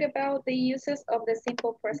little bit about the uses of the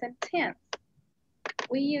simple present tense.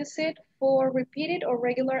 We use it for repeated or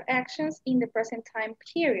regular actions in the present time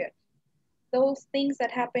period. Those things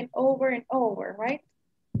that happen over and over, right?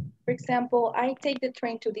 For example, I take the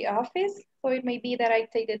train to the office. So it may be that I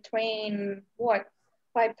take the train,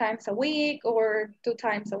 5 times a week or 2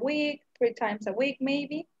 times a week, 3 times a week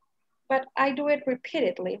maybe. But I do it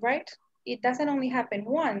repeatedly, right? It doesn't only happen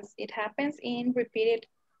once, it happens in repeated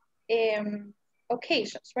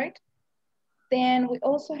occasions, right? Then we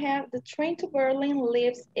also have the train to Berlin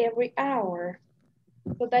leaves every hour.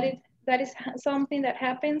 So that is something that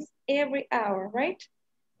happens every hour, right?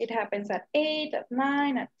 It happens at 8, at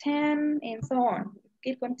 9, at 10, and so on.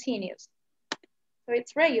 It continues. So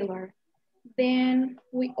it's regular. Then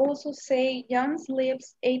we also say Jan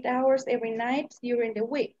sleeps 8 hours every night during the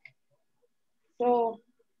week. So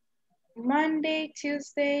Monday,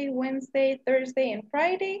 Tuesday, Wednesday, Thursday, and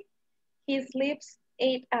Friday, he sleeps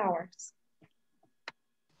 8 hours.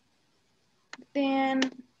 Then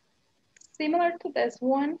similar to this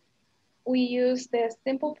one, we use the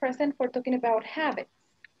simple present for talking about habits.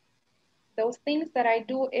 Those things that I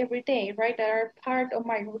do every day, right, that are part of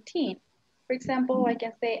my routine. For example, I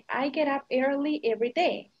can say, I get up early every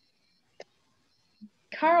day.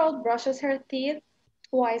 Carol brushes her teeth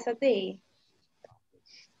twice a day.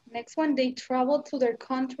 Next one, they travel to their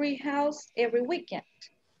country house every weekend.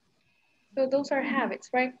 So those are habits,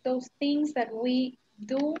 right? Those things that we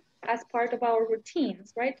do as part of our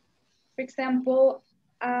routines, right? For example,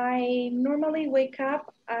 I normally wake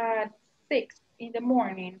up at 6 in the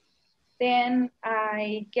morning. Then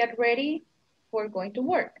I get ready for going to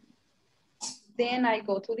work. Then I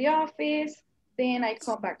go to the office. Then I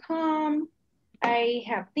come back home. I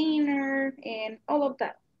have dinner and all of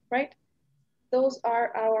that, right? Those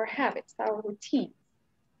are our habits, our routine.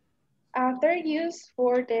 Third use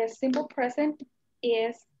for the simple present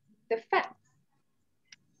is the fact.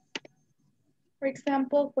 For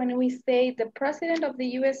example, when we say the president of the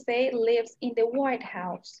USA lives in the White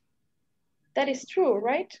House, that is true,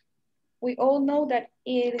 right? We all know that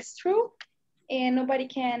it is true and nobody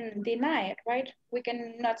can deny it, right? We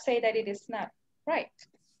cannot say that it is not right.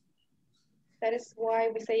 That is why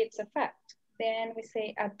we say it's a fact. Then we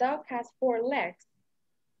say a dog has 4 legs.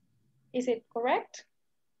 Is it correct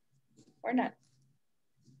or not?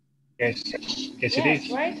 Yes. Yes, it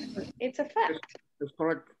is. Right? It's a fact. It's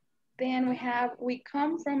correct. Then we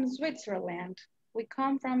come from Switzerland. We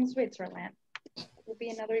come from Switzerland. Would be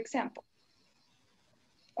another example.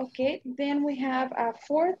 Okay, then we have a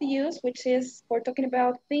fourth use, which is for talking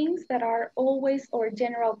about things that are always or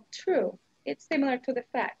general true. It's similar to the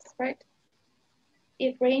facts, right?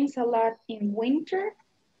 It rains a lot in winter.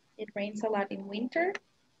 It rains a lot in winter.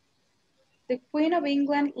 The Queen of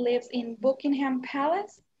England lives in Buckingham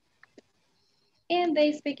Palace. And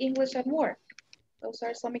they speak English at work. Those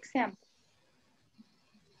are some examples.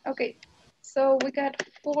 Okay, so we got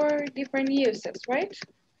 4 different uses, right?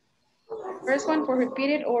 First one for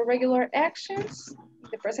repeated or regular actions,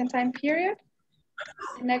 the present time period.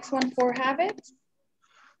 The next one for habits.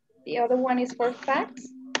 The other one is for facts.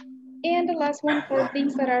 And the last one for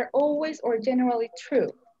things that are always or generally true.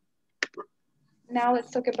 Now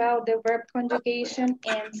let's talk about the verb conjugation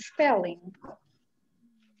and spelling.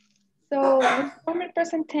 So we form a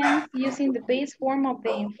present tense using the base form of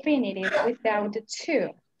the infinitive without the to.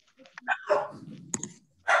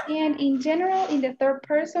 And in general, in the third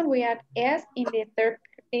person, we add s in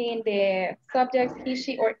the subjects he,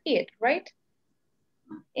 she, or it, right?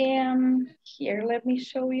 And here, let me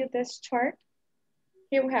show you this chart.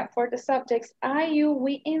 Here we have for the subjects I, you,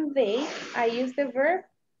 we, and they. I use the verb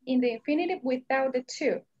in the infinitive without the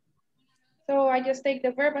to. So I just take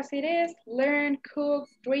the verb as it is: learn, cook,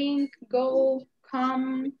 drink, go,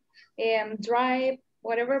 come, drive,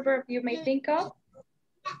 whatever verb you may think of.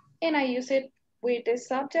 And I use it with the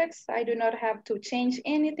subjects. I do not have to change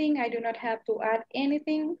anything. I do not have to add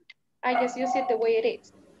anything. I just use it the way it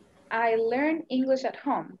is. I learn English at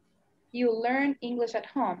home. You learn English at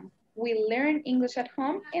home. we learn English at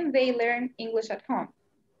home and they learn English at home.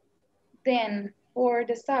 Then for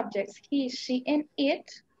the subjects, he, she, and it,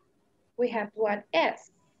 we have what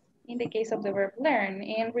S in the case of the verb learn.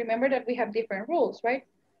 And remember that we have different rules, right?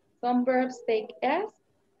 Some verbs take S,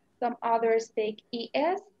 some others take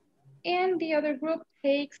ES, and the other group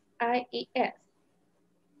takes IES.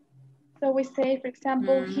 So we say, for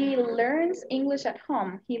example, he learns English at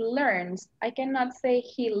home. He learns. I cannot say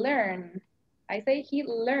he learn. I say he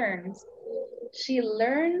learns. She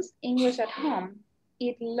learns English at home.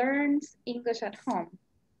 It learns English at home.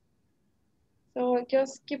 So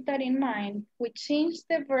just keep that in mind. We change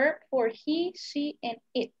the verb for he, she, and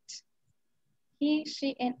it. He,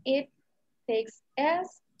 she, and it takes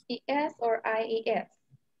S, ES, or IES.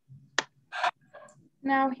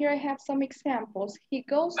 Now here I have some examples. He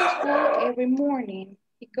goes to school every morning.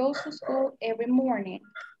 He goes to school every morning.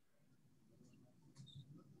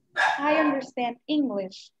 I understand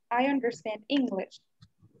English. I understand English.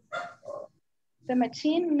 The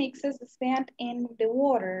machine mixes the sand in the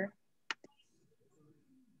water.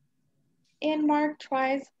 And Mark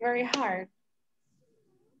tries very hard.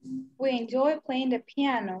 We enjoy playing the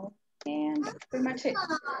piano. And that's pretty much it.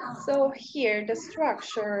 So here, the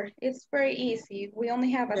structure is very easy. We only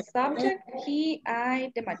have a subject, he,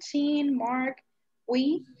 I, the machine, Mark,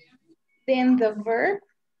 we. Then the verb,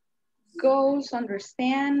 goes,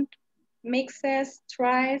 understand, mixes,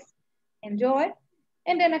 tries, enjoy,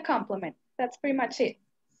 and then a complement. That's pretty much it.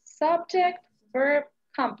 Subject, verb,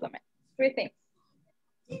 complement. 3 things.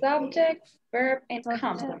 Subject, verb, and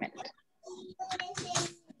complement.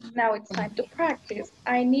 Now it's time to practice.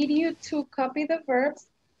 I need you to copy the verbs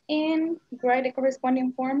and write the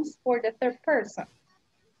corresponding forms for the third person.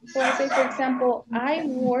 So I say, for example, I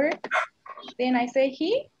work, then I say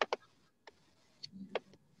he.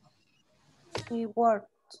 He worked.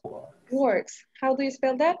 Works. How do you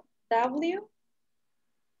spell that? W.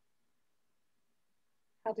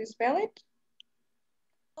 How do you spell it?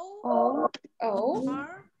 O. O.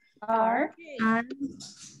 R. R.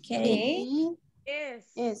 K.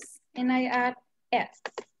 S. And I add S.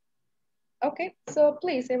 Okay, so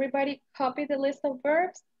please, everybody copy the list of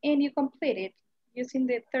verbs and you complete it using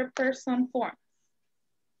the third person form.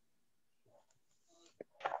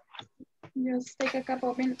 Just take a couple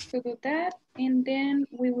of minutes to do that and then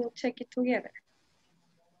we will check it together.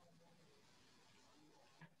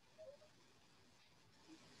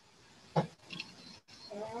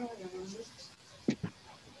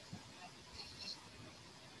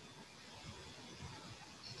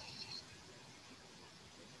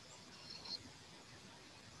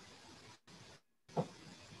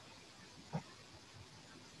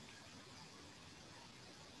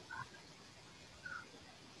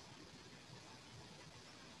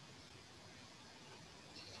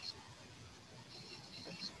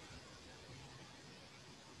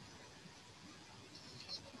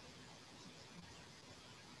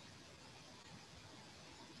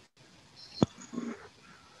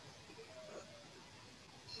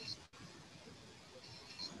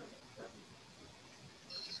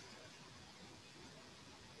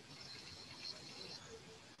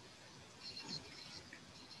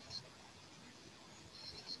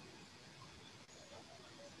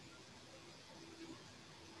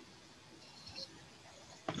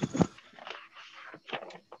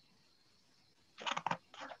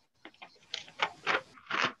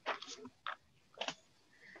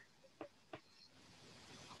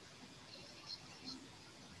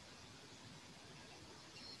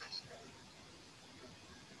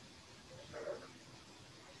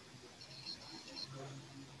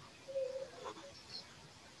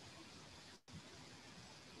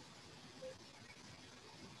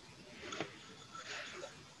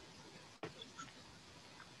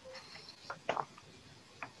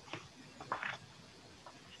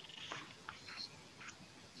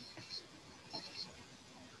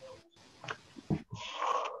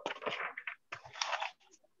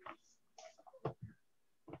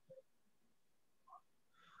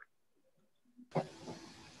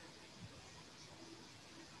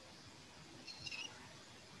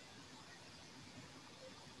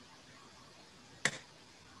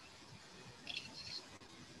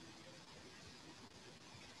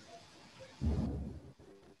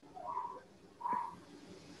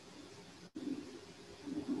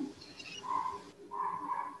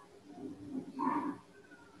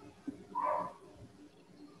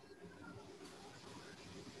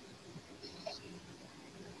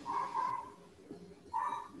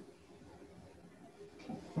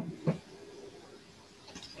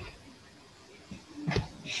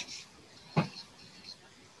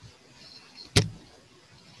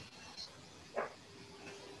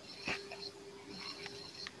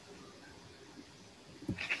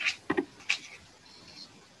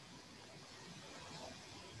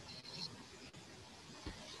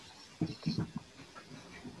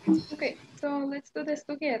 Okay, so let's do this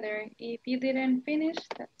together. If you didn't finish,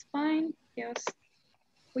 that's fine.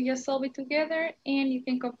 We just solve it together and you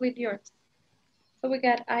can complete yours. So we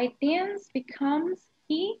got I dance becomes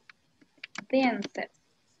he dances.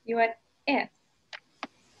 You add S.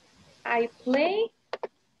 I play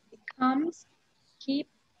becomes he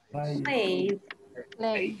plays.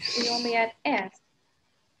 We only add S.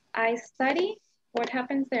 I study. What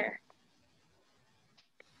happens there?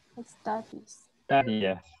 Studies.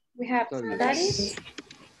 Studies. We have studies.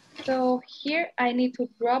 So here I need to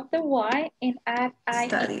drop the Y and add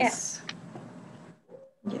IES.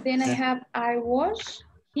 Then I have I wash.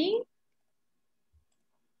 He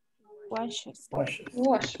Washes.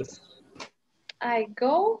 washes. I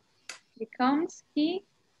go becomes he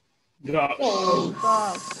Goes.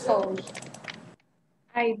 goes.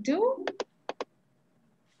 I do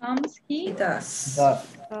becomes he does.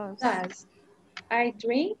 does. I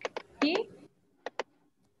drink he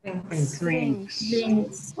Drinks.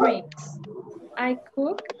 drinks. I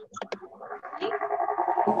cook he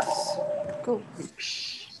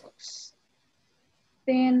cooks.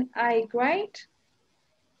 Then I write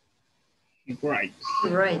He writes.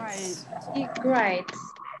 Right. he writes.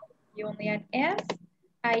 You only add S.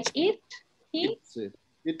 I eat he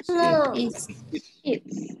It's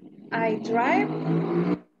eats. I drive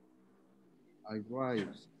I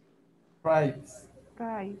drives. Drives.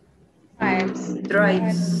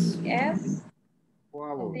 drives. S.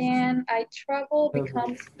 Travels. Then I travel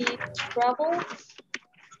becomes he travels.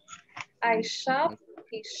 I shop,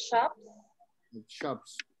 he shops. It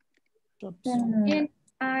shops. And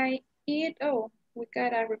I eat, oh, we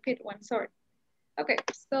gotta repeat one, sorry. Okay,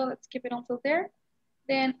 so let's keep it until there.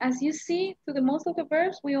 Then as you see, to the most of the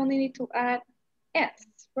verbs, we only need to add S,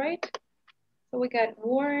 right? So we got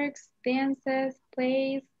works, dances,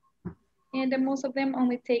 plays, and then most of them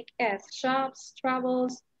only take S, shops,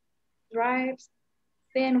 travels, drives.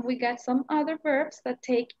 Then we got some other verbs that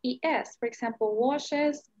take ES, for example,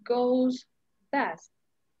 washes, goes, does.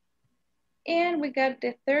 And we got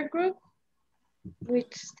the third group,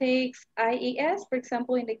 which takes IES, for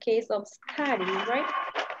example, in the case of study, right?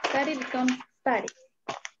 Study becomes study.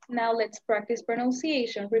 Now let's practice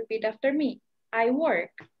pronunciation. Repeat after me. I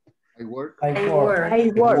work. I work. I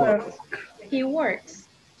work. He works.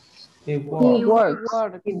 He works.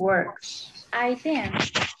 He works. I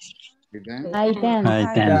dance. I dance.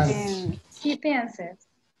 I dance. He dances.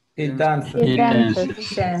 He dances. He dances.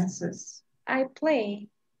 He dances. I play.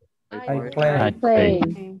 I play.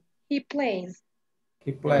 He plays.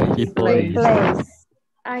 He plays. He plays.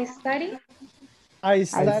 I study. I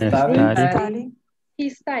Study. study. He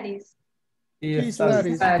studies. He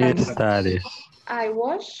studies. He studies. I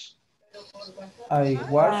wash. I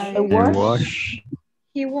wash. He wash.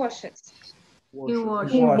 He washes. He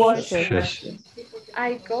was. He washes. Washes.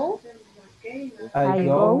 I go. I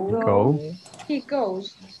go. Go. He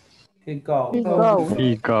goes. He goes.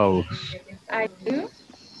 He goes. I do.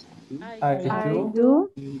 I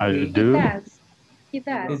do. I He do. does. He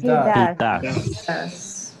does. He does. He does.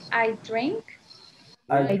 Does. I drink.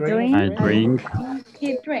 I drink. I drink.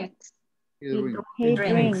 He drinks. He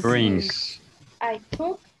drinks. Drinks. I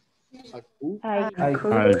cook. I cook. I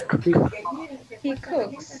cook. I cook. He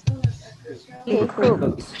cooks. He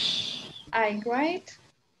cooks. I write.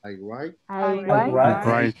 I write. I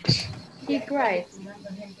Write. He writes.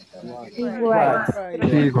 He writes.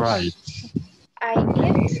 He writes. I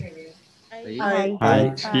eat.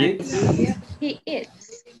 I eat. He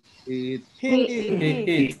eats. It. He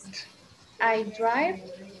eats. I drive.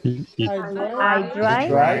 He eats. I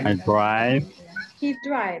drive. I drive. He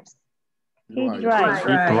drives. He He drives.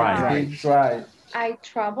 drives. I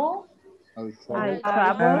travel. I I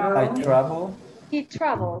travel. travel. He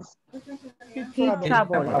travels. He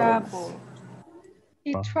travels.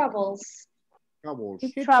 He travels. Travels.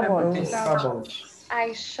 He travels.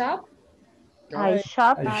 I shop. I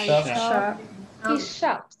shop. Shop. He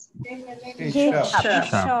shops. He shops.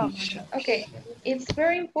 Shop. Okay, it's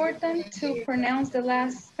very important to pronounce the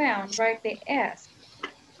last sound, right? The S.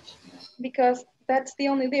 Because that's the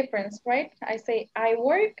only difference, right? I say I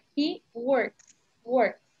work, he works.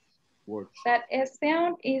 Works. Works. That S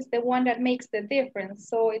sound is the one that makes the difference.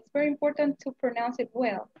 So it's very important to pronounce it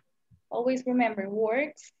well. Always remember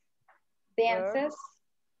works, dances,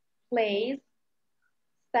 plays,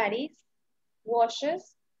 studies,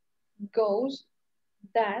 washes, goes,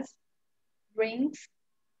 does, drinks,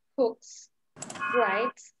 cooks,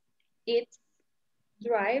 writes, eats,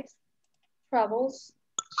 drives, travels,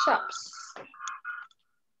 shops.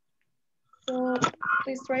 So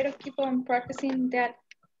please try to keep on practicing that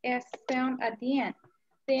S sound at the end.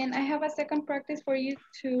 Then I have a second practice for you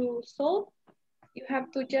to solve. you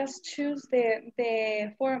have to just choose the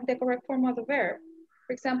correct form of the verb.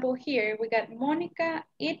 For example, here we got Monica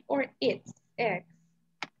eat or eats eggs.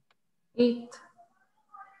 Eat.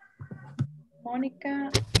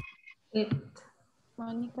 Monica Eat.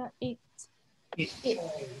 Monica eats.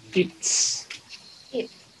 It's.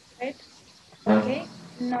 Eat, right? Okay.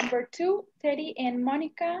 Number 2, Teddy and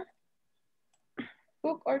Monica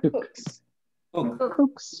cook or cooks.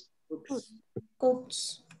 Cooks.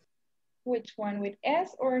 Cooks. Which one, with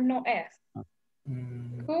S or no S?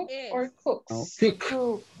 Cook or cooks?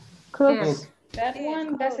 Cook. Cooks. That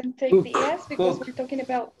one doesn't take the S because we're talking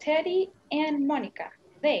about Teddy and Monica.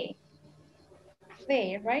 They,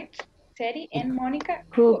 right? Teddy and Monica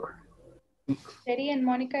cook. Teddy and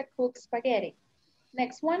Monica cook spaghetti.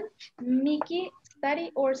 Next one, Mickey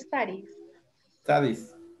study or studies?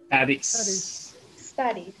 Studies.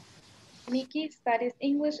 Studies. Mickey studies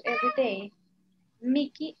English every day.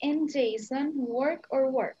 Mickey and Jason work or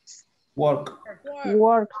works? Work.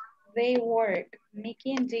 Work. They work.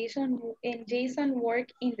 Mickey and Jason work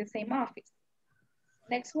in the same office.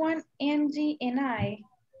 Next one, Angie and I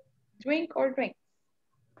drink or drink?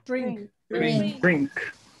 Drink.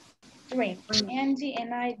 Angie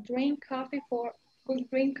and I drink coffee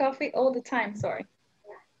all the time, sorry.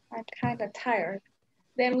 I'm kind of tired.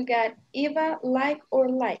 Then we got Eva like or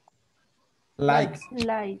likes? Likes.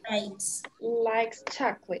 Likes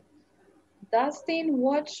chocolate. Dustin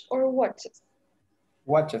watch or watches?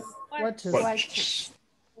 Watches.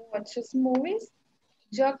 Watches movies.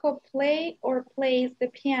 Jacob play or plays the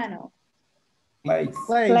piano? Plays.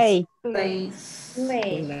 Play.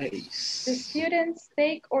 The students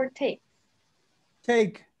take or take?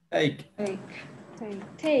 Take.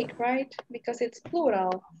 Take, right? Because it's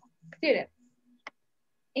plural. Students.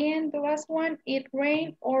 And the last one, it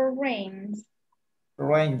rain or rains?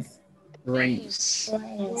 Rains.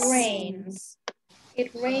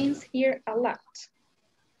 It rains here a lot.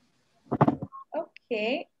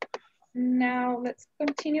 Okay. Now let's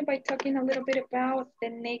continue by talking a little bit about the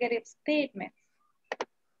negative statements.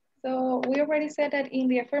 So we already said that in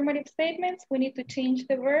the affirmative statements, we need to change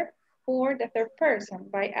the verb for the third person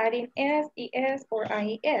by adding s, es, or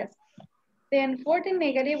ies. Then for the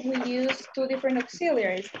negative, we use 2 different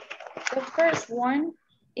auxiliaries. The first one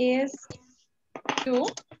is do.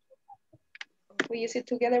 We use it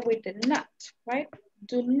together with the not, right?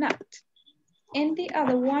 Do not. And the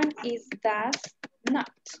other one is does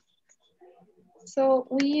not. So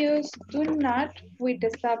we use do not with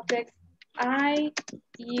the subjects I,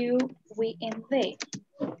 you, we, and they.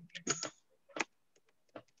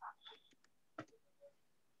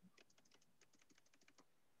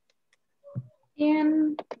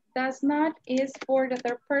 And does not is for the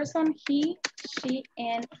third person, he, she,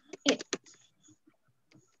 and it.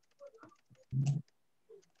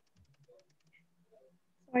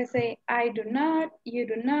 So I say, I do not, you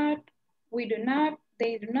do not, we do not,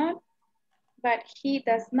 they do not, but he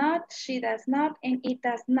does not, she does not, and it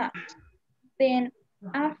does not. Then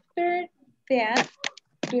after that,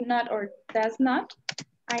 do not or does not,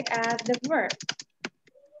 I add the verb.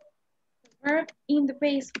 Verb in the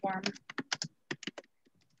base form.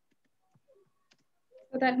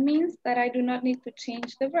 So that means that I do not need to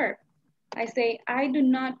change the verb. I say, I do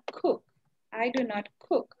not cook. I do not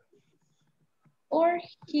cook. Or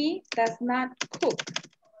he does not cook.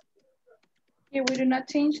 Here we do not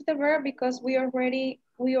change the verb because we are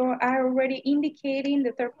already indicating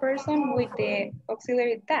the third person with the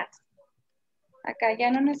auxiliary does. Acá ya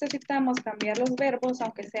no necesitamos cambiar los verbos,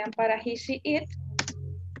 aunque sean para he, she, it,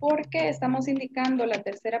 porque estamos indicando la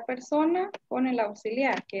tercera persona con el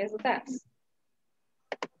auxiliar, que es does.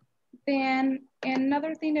 Then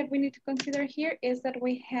another thing that we need to consider here is that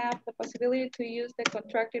we have the possibility to use the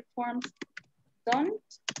contracted forms don't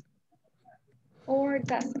or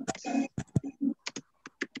doesn't.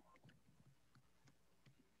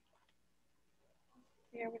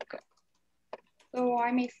 Here we go. So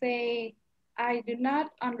I may say, I do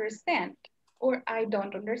not understand, or I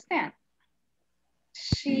don't understand.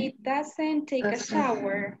 She doesn't take a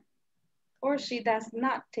shower, or she does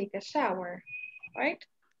not take a shower, right?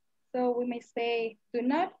 So we may say do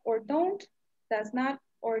not or don't, does not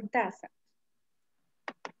or doesn't.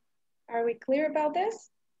 Are we clear about this?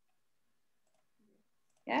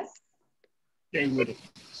 Yes? Good.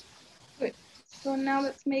 Good. So now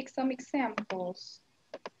let's make some examples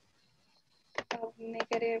of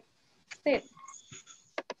negative statements.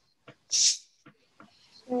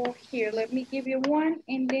 So here, let me give you one,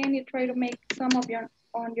 and then you try to make some of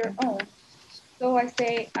on your own. So I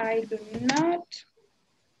say, I do not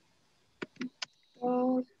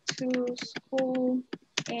go to school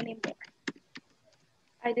anymore.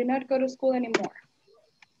 I do not go to school anymore.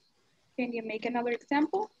 Can you make another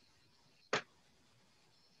example?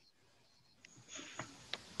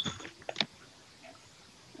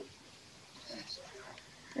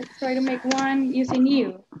 Let's try to make one using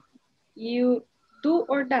you. You do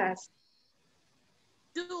or does?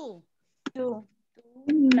 Do. Do.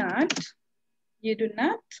 Do not. You do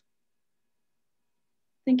not.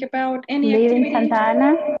 Think about any Live in activity. Santa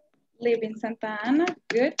Ana. Live in Santa Ana.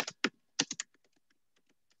 Good.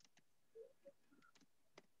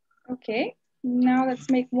 Okay. Now let's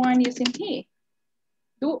make one using he.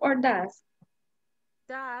 Do or does?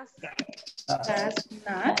 Does. Does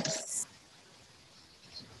not.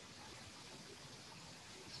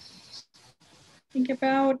 Think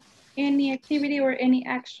about any activity or any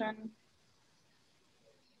action.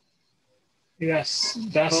 Yes,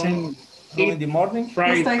 doesn't Go in the morning. No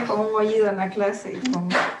fry, estoy como oído en la clase. Como...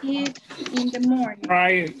 Eat in the morning.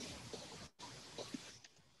 fry,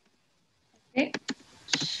 Okay.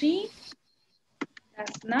 She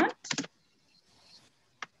does not.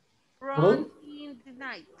 Run in the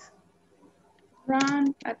night.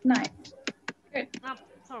 Run at night. Good. Oh,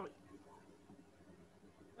 sorry.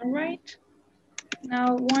 All right.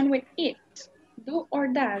 Now one with it. Do or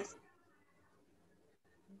does?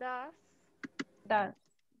 Does. Does.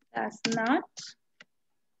 Does not.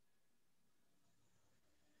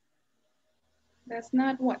 Does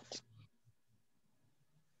not what?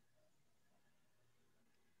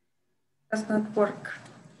 Does not work.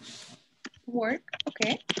 Work.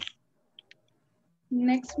 Okay.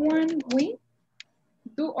 Next one, we.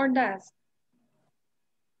 Do or does?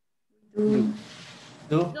 Do.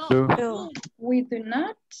 Do. Do. We do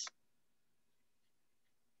not.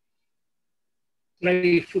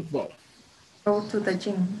 play football. Go to the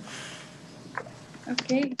gym.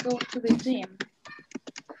 Okay, go to the gym.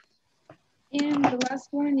 And the last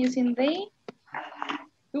one using they.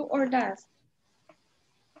 Do or does?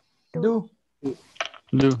 Do.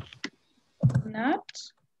 Do. Not.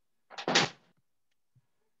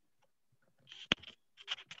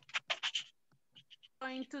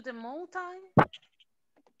 Going to the mountain.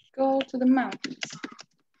 Go to the mountains.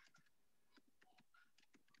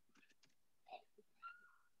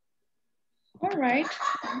 All right,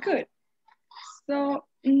 good. So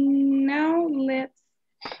now let's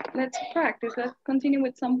practice. Let's continue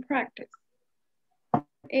with some practice.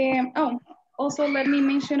 Also let me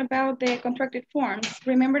mention about the contracted forms.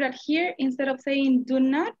 Remember that here, instead of saying do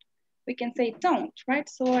not, we can say don't, right?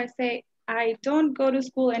 So I say, I don't go to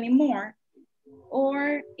school anymore.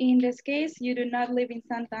 Or in this case, you do not live in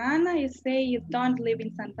Santa Ana, you say you don't live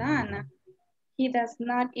in Santa Ana. He does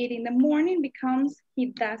not eat in the morning becomes he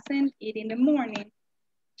doesn't eat in the morning.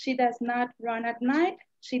 She does not run at night,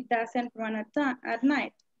 she doesn't run at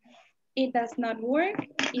night. It does not work,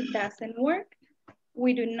 it doesn't work.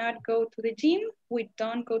 We do not go to the gym, we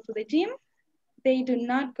don't go to the gym. They do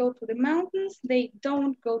not go to the mountains, they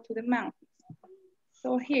don't go to the mountains.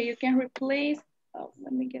 So here you can replace,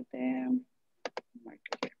 let me get the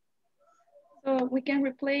marker here. So we can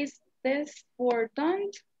replace this for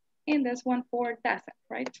don't and this one for doesn't,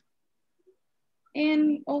 right?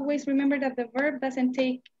 And always remember that the verb doesn't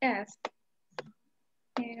take S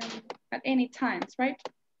at any times, right?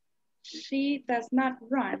 She does not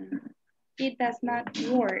run. It does not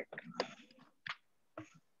work.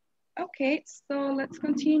 Okay, so let's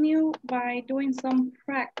continue by doing some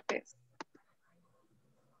practice.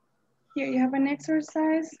 Here you have an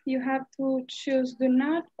exercise. You have to choose do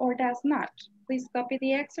not or does not. Please copy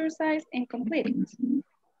the exercise and complete it.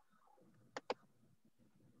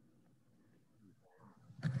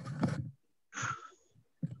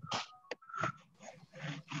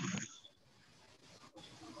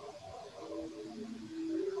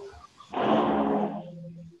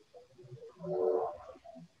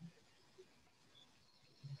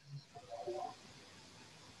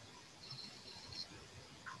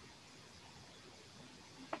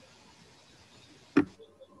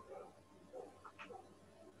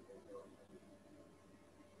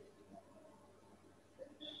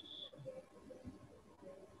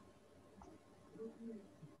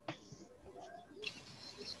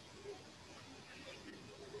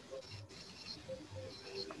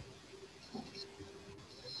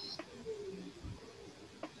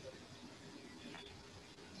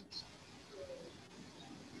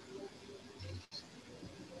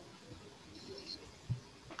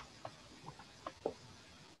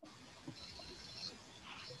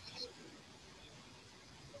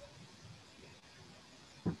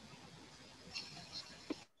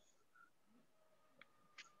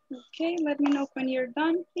 Okay, let me know when you're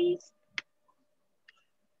done, please.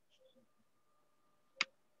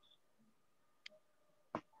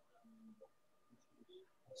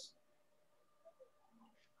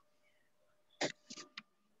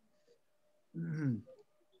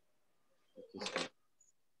 ¿Qué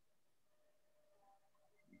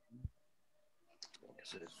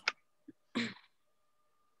es eso?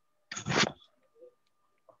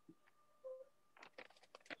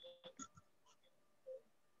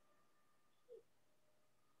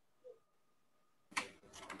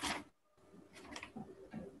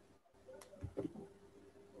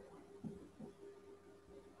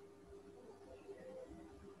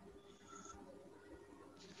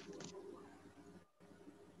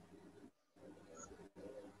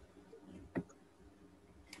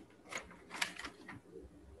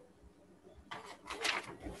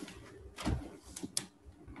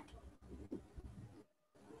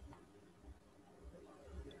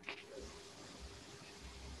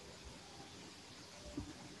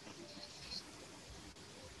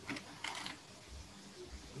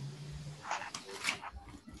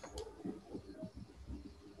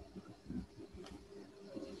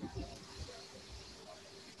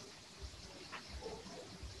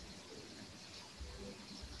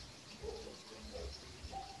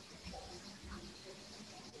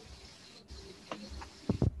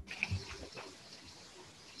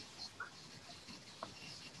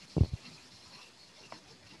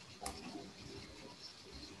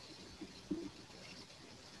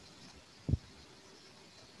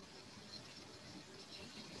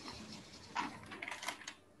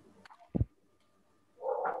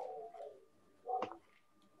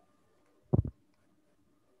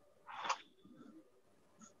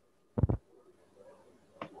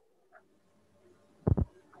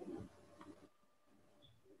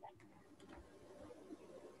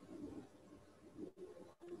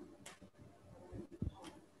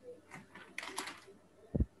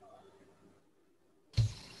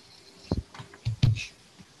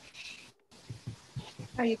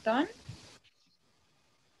 Are you done?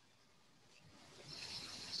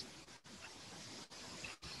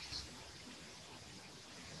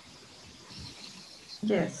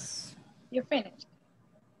 Yes. You finished?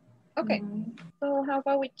 Okay, so how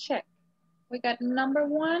about we check? We got number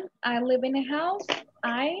one, I live in a house.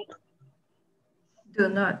 I Do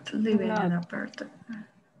not live in an apartment.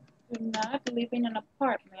 do not live in an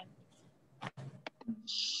apartment.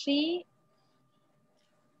 She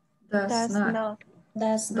Does not.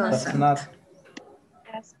 Doesn't. not.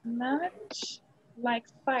 does not like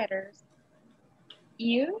spiders.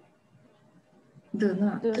 You Do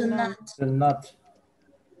not. Do not. Do not.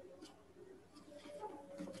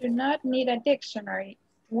 do not need a dictionary.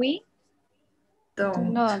 We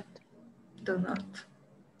Don't. Not. Do not.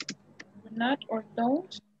 do not or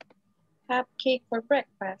don't have cake for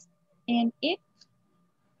breakfast. And it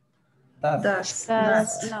Does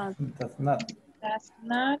Does not. not. Does not. does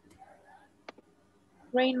not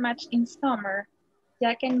rain much in summer.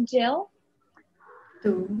 Jack and Jill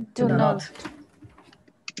Do Do not.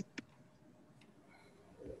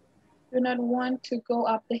 do not want to go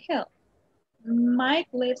up the hill. Mike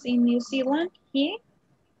lives in New Zealand. He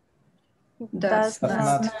Does Does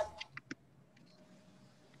not. not.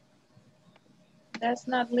 does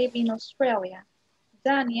not live in Australia.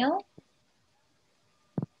 Daniel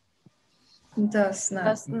Does not.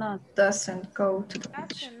 Does not. Doesn't go to the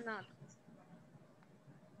beach. Does not.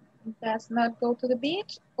 does not go to the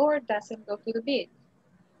beach or doesn't go to the beach.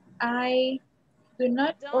 I do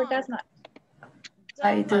not or does not.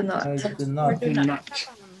 I do not. I do Or not. do not.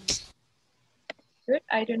 Japan. Good.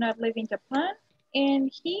 I do not live in Japan.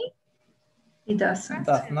 And he He doesn't.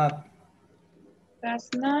 Does not. does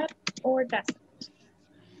not or doesn't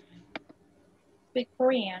speak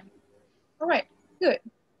Korean. All right, good.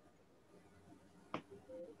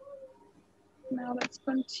 Now let's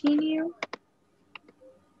continue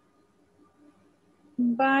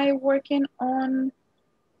by working on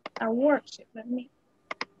a worksheet.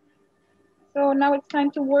 So now it's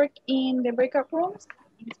time to work in the breakout rooms,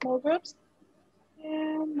 in small groups.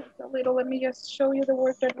 And let me just show you the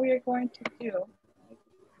work that we are going to do.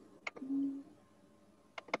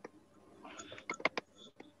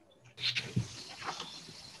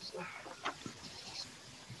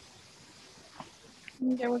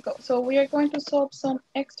 There we go. So we are going to solve some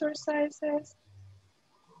exercises.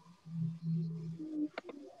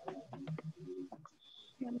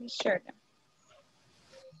 Let me share them.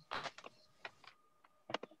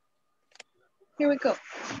 Here we go.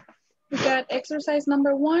 We got exercise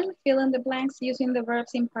number one, fill in the blanks using the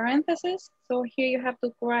verbs in parentheses. So here you have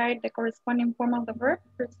to write the corresponding form of the verb.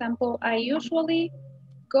 For example, I usually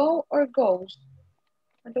go or goes.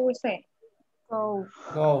 What do we say? Go.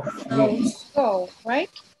 Go. Go, right?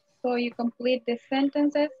 So you complete the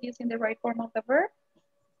sentences using the right form of the verb.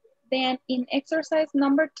 Then in exercise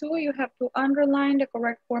number two, you have to underline the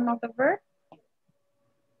correct form of the verb.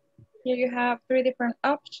 Here you have 3 different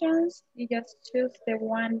options. You just choose the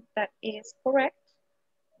one that is correct,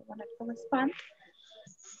 the one that corresponds.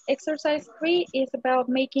 Exercise 3 is about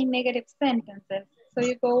making negative sentences. So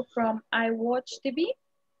you go from I watch TV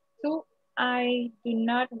to I do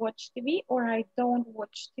not watch TV or I don't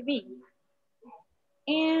watch TV.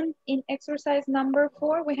 And in exercise number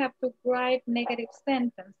 4, we have to write negative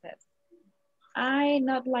sentences. I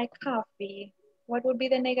not like coffee. What would be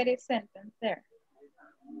the negative sentence there?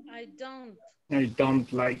 I don't. I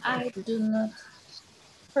don't like. I do not.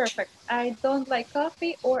 Perfect. I don't like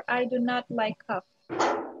coffee or I do not like coffee.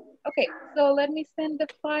 Okay, so let me send the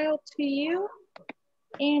file to you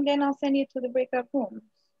and then I'll send you to the breakout room.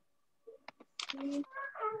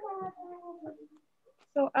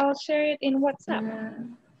 So I'll share it in WhatsApp.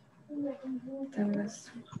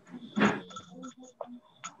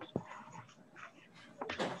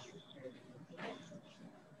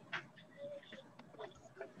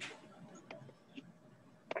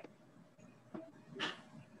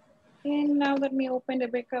 And now let me open the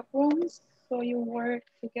breakout rooms so you work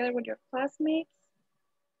together with your classmates.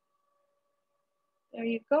 There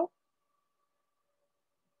you go.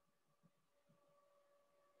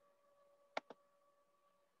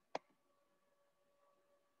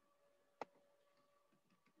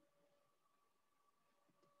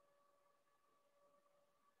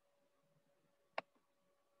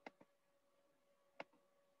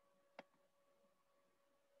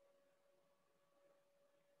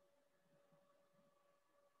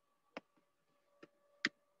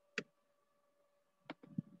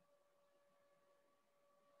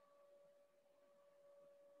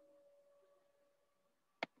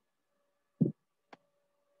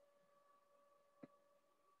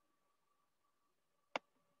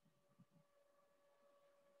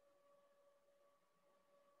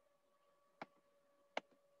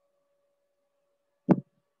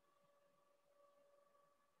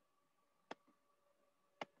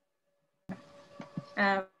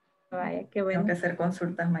 Ah, vaya, qué bueno. Tengo que hacer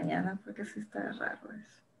consultas mañana porque sí está raro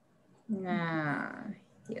eso. Ay,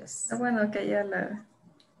 Dios. Lo bueno que ya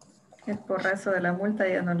el porrazo de la multa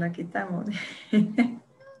ya no la quitamos.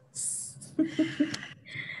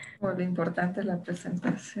 Como lo importante es la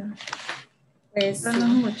presentación. Pues Pero no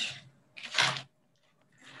es mucho.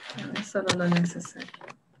 Es solo lo necesario.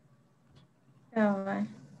 Ah,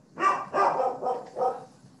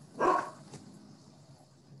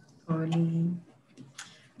 Oli.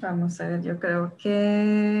 Vamos a ver, yo creo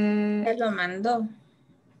que... él lo mandó.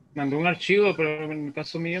 Mandó un archivo, pero en el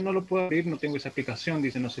caso mío no lo puedo abrir, no tengo esa aplicación.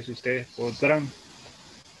 Dice, no sé si ustedes podrán.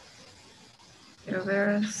 Quiero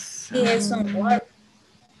ver... Sí, es un Word.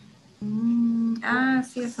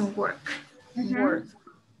 Sí, es un Word. Word.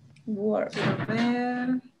 Word. Quiero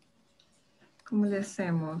ver... ¿Cómo le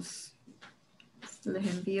hacemos? Les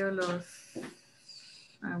envío los...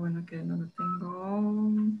 bueno, que no lo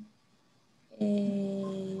tengo.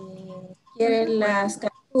 ¿Quieren las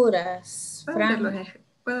capturas, Fran?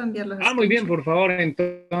 Puedo enviarlos. Muy bien, por favor,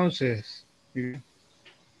 entonces.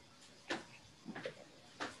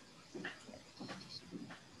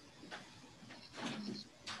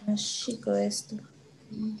 Más chico esto.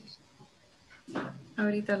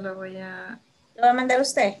 Ahorita lo voy a... ¿Lo va a mandar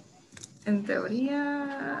usted? En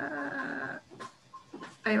teoría...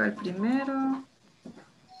 Ahí va el primero.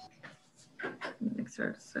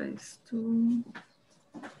 Exercise 2.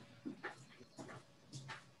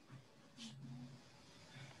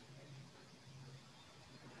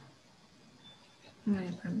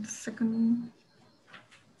 Ahí va el second.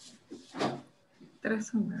 3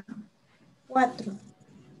 son, ¿no? 4.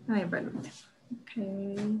 Ahí va el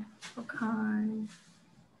último. Ok.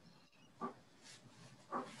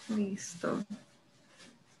 Listo.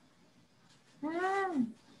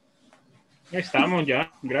 Ya estamos,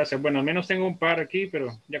 ya. Gracias. Bueno, al menos tengo un par aquí,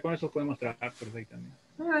 pero ya con eso podemos trabajar perfectamente.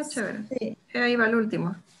 Chévere. Sí. Ahí va el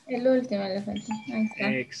último. El último le falta. Ahí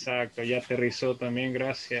está. Exacto, ya aterrizó también,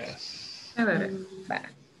 gracias. A ver. Va.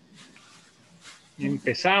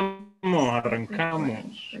 Empezamos,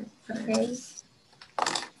 arrancamos. Ok.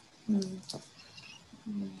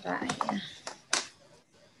 Vaya.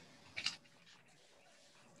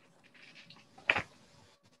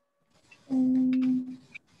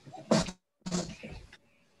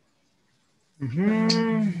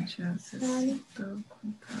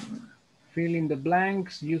 Fill in the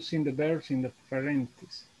blanks using the verbs in the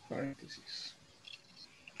parentheses.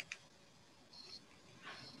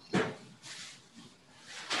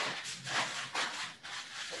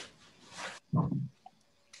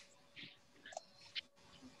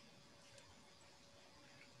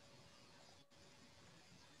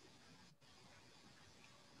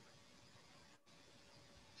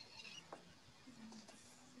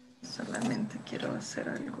 Ahorita quiero hacer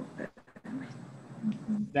algo. Espérame.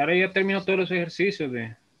 Ahora ya terminó todos los ejercicios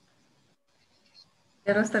de...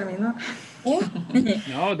 ¿Ya los terminó?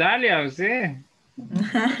 No, dale a usted.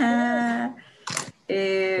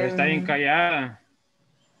 Pero está bien callada.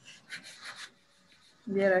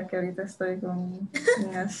 Viera que ahorita estoy con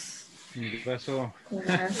unas... ¿Qué pasó?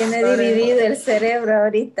 Tiene dividido el cerebro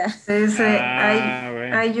ahorita. Dice,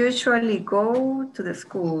 bueno. I usually go to the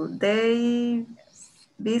school. They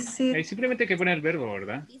visit. Ahí simplemente hay que poner el verbo,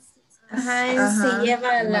 ¿verdad? Ajá, si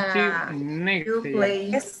lleva la You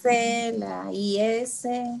play. S, la IS.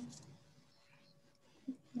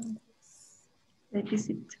 They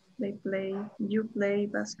visit. They play. You play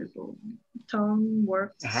basketball. Tom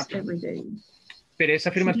works every day. Pero es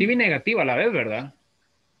afirmativa y negativa a la vez, ¿verdad?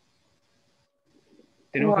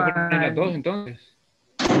 Tenemos que poner las dos entonces.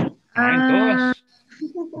 En todas.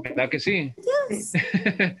 ¿Verdad que sí?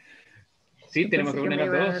 Sí, tenemos que poner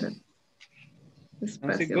las dos.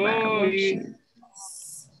 Entonces, go y...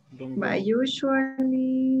 But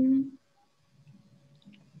usually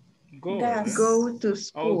go to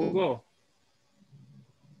school. Oh, go.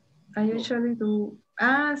 I usually do.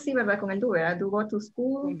 Ah, sí, ¿verdad? Con el do, ¿verdad? Do go to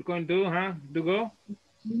school. Con do, do go.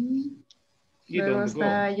 Y Luego don't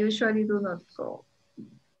está go. usually do not go.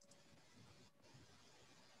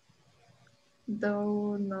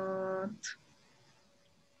 Do not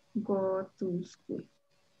go to school.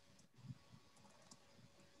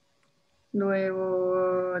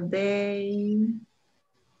 Luego, they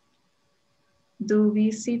do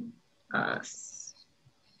visit us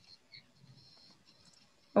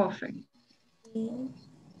often.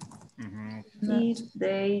 If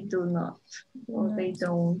they do not, or they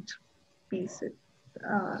don't visit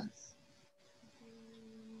us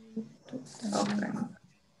often.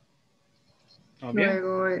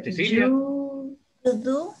 Luego, Cecilia. You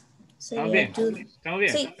do. Estamos bien. Estamos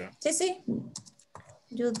bien. Sí.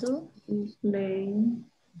 You do. You play.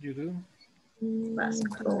 You do.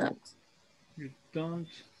 Basketball. You don't.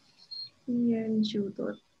 And you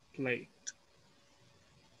don't play.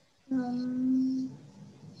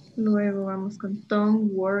 Luego vamos con Tom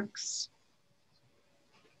works.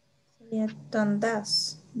 Sería Tom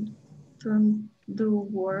does. Tom do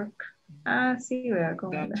work. Ah, sí, vea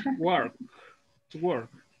cómo. Work. To work.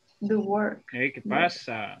 Do work. ¿Qué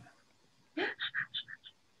pasa?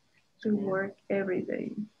 To work every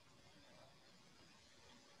day.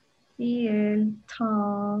 Y el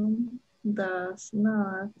Tom does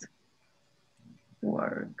not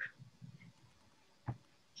work.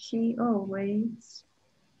 He always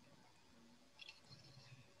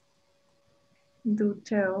do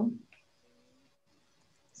tell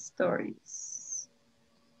stories.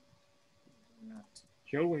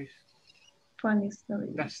 He always. Funny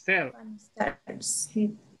stories. Does tell.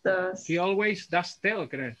 He does. He always does tell,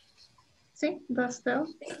 ¿crees? Sí, does tell.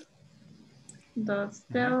 Does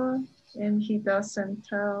tell, and he doesn't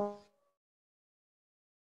tell.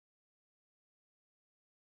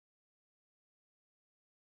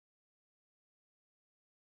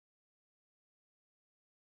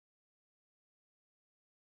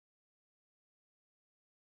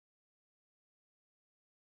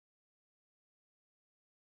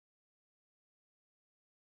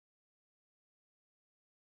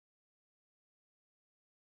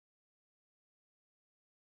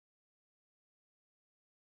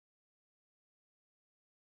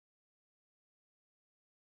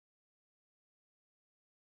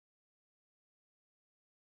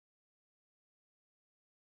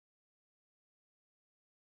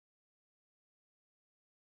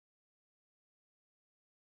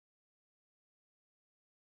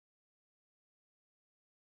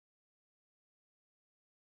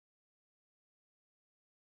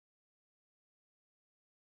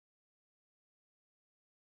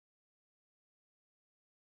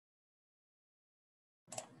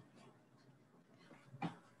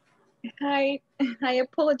 Hi, I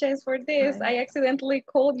apologize for this. I accidentally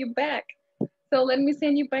called you back. So let me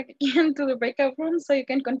send you back again to the breakout room so you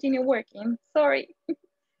can continue working. Sorry.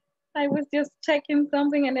 I was just checking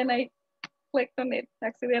something and then I clicked on it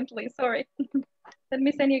accidentally. Sorry. Let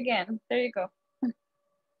me send you again. There you go.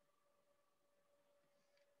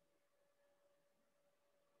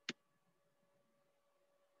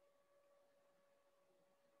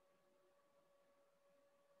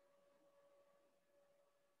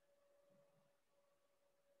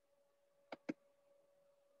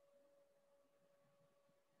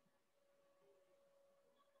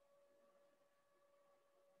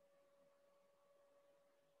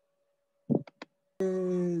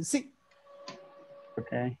 Sí.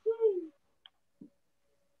 Okay.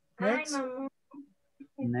 Next.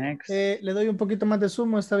 Next. Le doy un poquito más de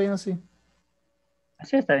zoom, ¿o está bien así?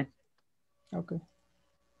 Así está bien. Okay.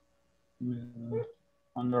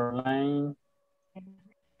 Underline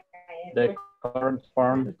the current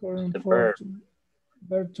form The current the form verb.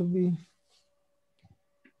 verb to be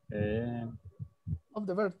Eh, of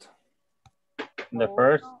the verb. the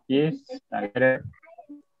first is the letter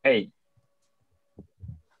A.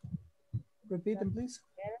 Repeat them, please.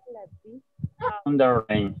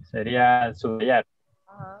 Underline sería subrayar.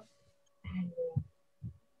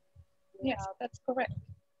 Yes, that's correct.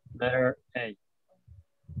 Letter A.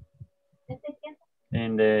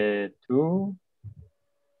 In the two,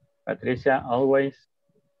 Patricia always,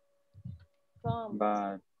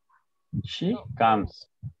 but she comes.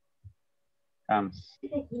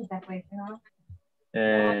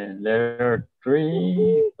 Letter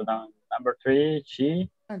 3, number 3, she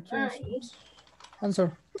Answer.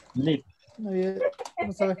 leaves. No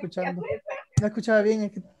estaba escuchando. No escuchaba bien,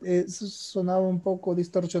 es que sonaba un poco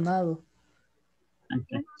distorsionado.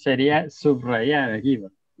 Okay. Sería subrayar aquí.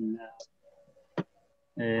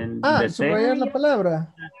 Subrayar la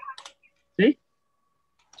palabra. ¿Sí?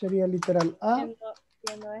 Sería literal A.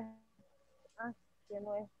 Que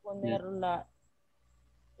no es poner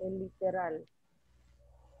el literal.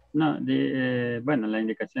 No, bueno, la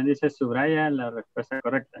indicación dice subraya la respuesta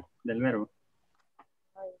correcta del verbo.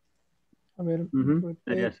 A ver,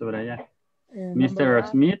 sería subrayar. Mr.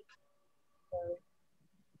 Smith.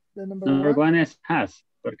 The Number one es has,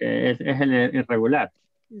 porque es el irregular.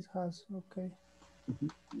 Is has, okay.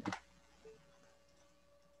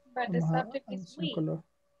 But the subject is we. Color.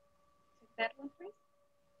 Is that one, please?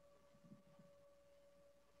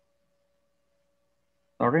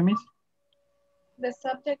 Sorry, miss? The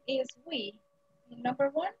subject is we. Number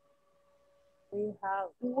one? We have.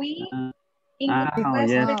 We in the class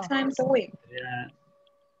 3 times a week. Yeah.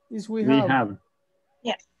 Is we have.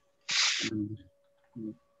 Yes.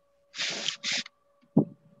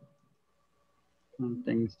 Some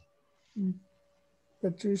things.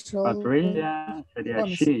 Patricia sería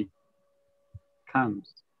she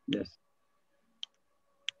comes. Yes.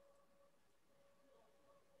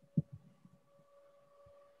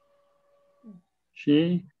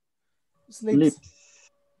 She sleeps.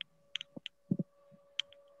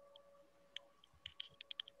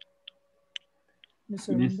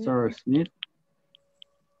 Mr. Smith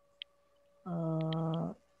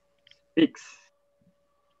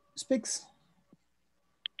speaks.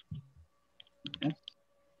 Yes.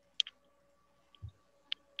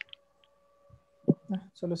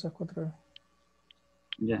 Solo esas cuatro.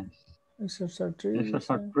 Yes. Exercise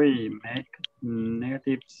 3 make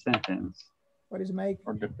negative sentence. What is make?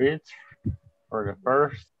 For the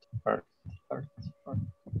first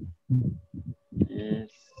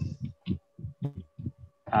is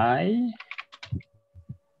I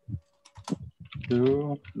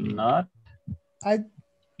do not.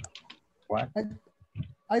 What?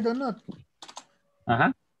 I do not.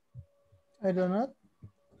 I do not.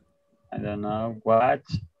 I don't know. Watch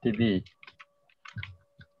TV.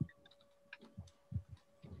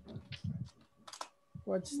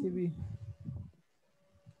 Watch TV.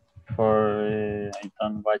 I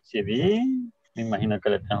don't watch TV. Me imagino que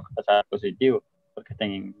le tengo que pasar positivo porque está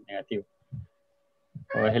en negativo.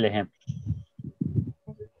 ¿O es el ejemplo?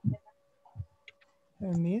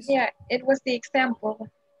 Yeah, it was the example.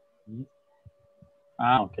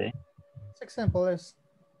 Okay. Example is.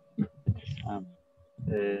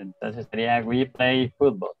 Entonces sería we play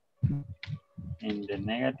football. In the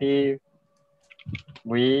negative,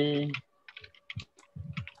 we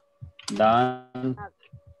don't.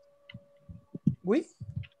 We?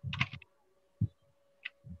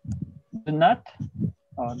 Do not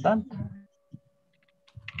or don't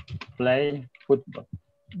play football.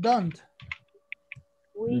 Don't.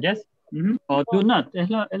 Yes. O do not, es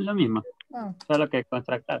lo mismo. Solo que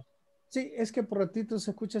contractar. Sí, es que por ratito se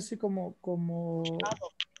escucha así como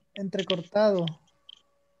entrecortado.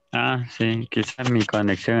 Sí, quizás mi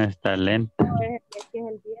conexión está lenta. Es que es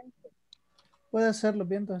el viento. Puede ser, los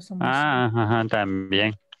vientos están muy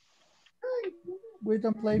también. We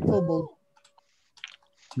don't play football.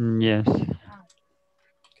 Yes.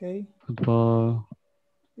 Okay. Football.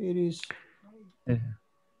 It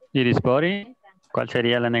is boring. ¿Cuál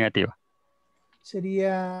sería la negativa?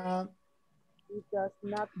 Sería. It does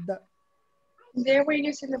not. There we're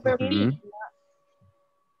using the verb be.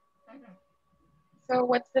 So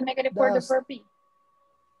what's the negative for the verb be?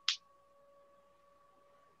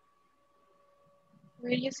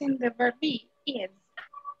 We're using the verb be, is.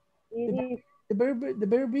 The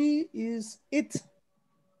verb be is it.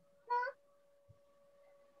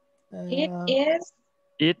 It is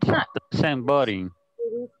It doesn't boring.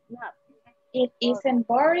 It is not. It isn't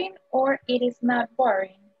boring or it is not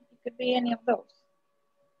boring. It could be any of those.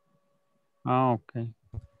 Ah, okay.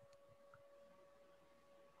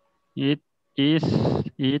 It is,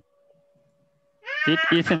 it, it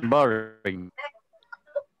isn't boring.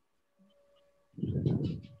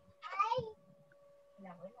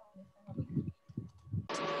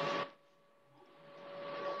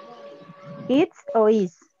 It's or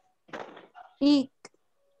is? It.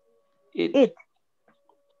 It.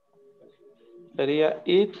 Sería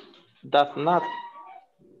it does not.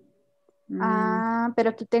 Ah, pero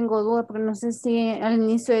aquí tengo duda porque no sé si al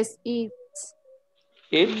inicio es it.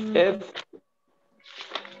 It es,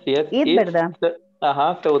 si es It, it, ¿verdad?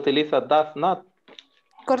 se utiliza does not.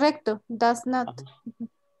 Correcto, does not.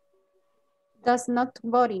 Does not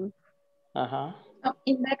boring. Ajá.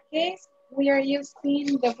 In that case, we are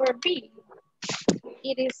using the verb be.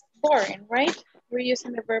 It is boring, right? We're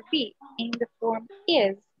using the verb be in the form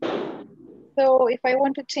is. So if I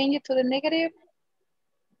want to change it to the negative,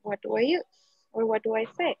 what do I use? Or what do I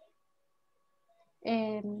say?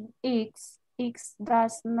 It's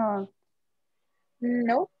does not.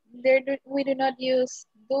 No, we do not use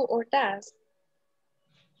do or does.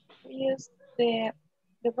 We use the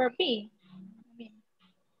verb be. I mean,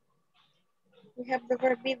 we have the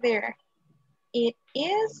verb be there. It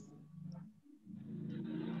is.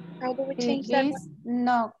 How do we change that one?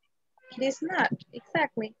 No. It is not,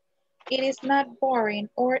 exactly. It is not boring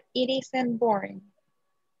or it isn't boring.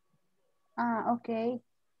 Ah, okay.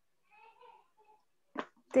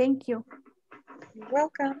 Thank you. You're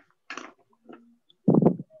welcome.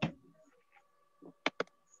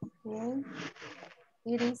 Okay.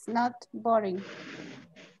 It is not boring.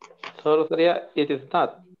 Solo sería it is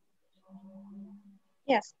not.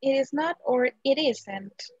 Yes, it is not or it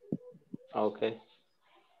isn't. Okay.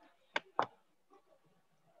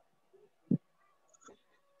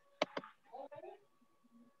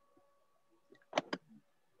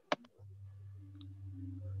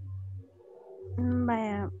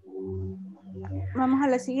 Vaya. Vamos a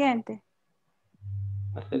la siguiente.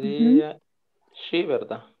 Sería she,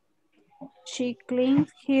 ¿verdad? She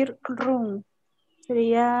cleans her room.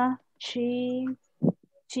 Sería she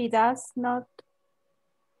does not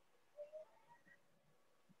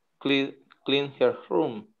Clean her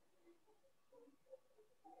room.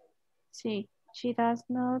 sí, she does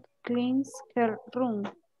not cleans her room.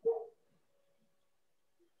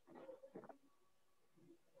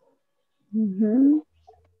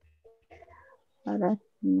 Ahora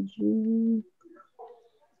sí.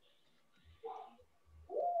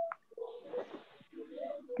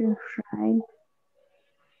 Right.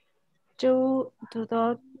 You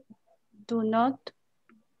do not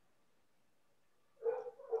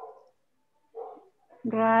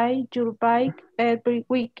ride your bike every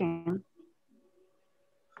weekend.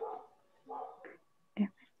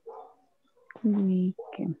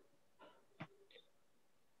 Weekend.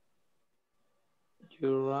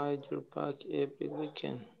 You ride your bike every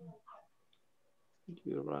weekend.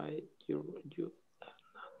 You ride you.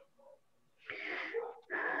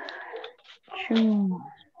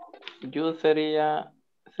 You sería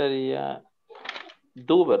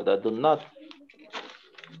do, ¿verdad? Do not.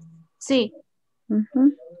 Sí.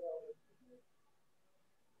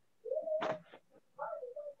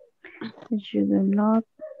 You do not.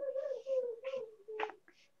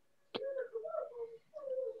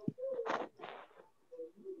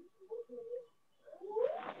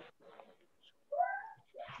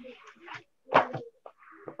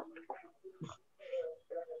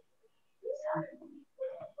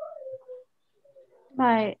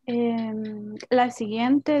 Vale, la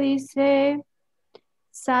siguiente dice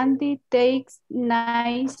Sandy takes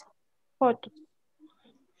nice photos.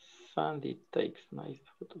 Sandy takes nice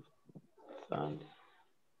photos. Sandy.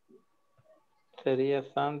 Sería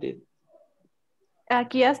Sandy.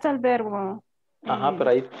 Aquí está el verbo. Ajá, pero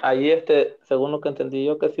ahí según lo que entendí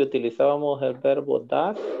yo, que si utilizábamos el verbo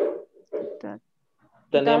does,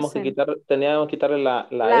 teníamos que quitarle la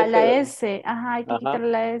S. La S, ajá, hay que quitarle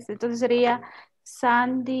la S. Entonces sería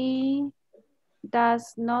Sandy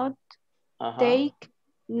does not take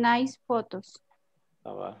nice photos.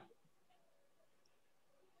 Ah, va.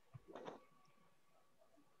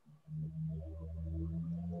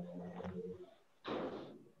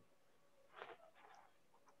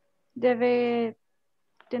 Debe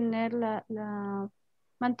tener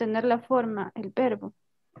mantener la forma, el verbo.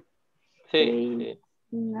 Sí.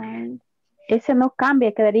 Nice. Ese no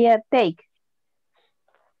cambia, quedaría take.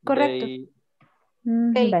 Correcto.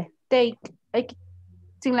 Take.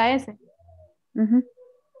 Sin la S.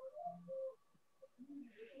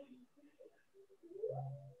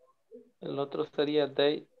 El otro sería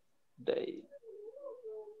they They.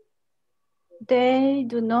 They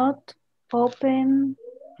do not open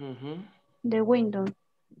the window.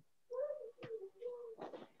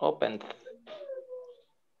 Opened.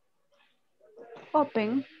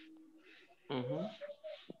 Open.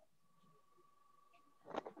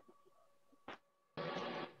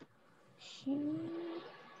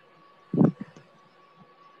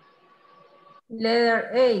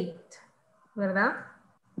 Letter 8, ¿verdad?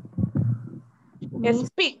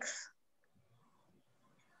 Speaks.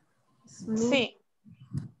 Sí.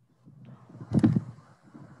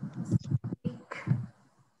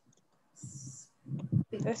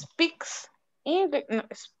 Speaks. English. No,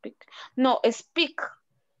 speak. No, speak.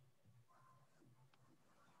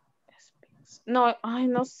 No, ay,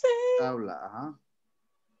 no sé. Habla, ajá.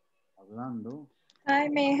 Hablando. Hi,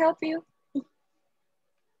 may I help you?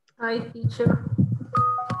 Hi, teacher.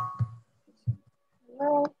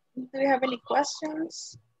 Hello, do you have any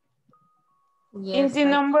questions? Yes, in the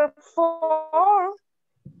number 4.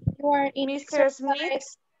 You are in Mr.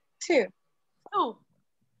 Smith. 2. 2.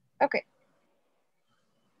 Okay.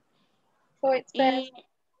 So it says,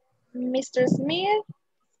 Mr. Smith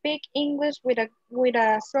speak English with a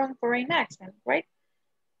strong foreign accent, right?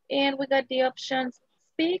 And we got the options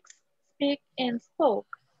speaks, speak, and spoke.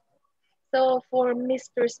 So for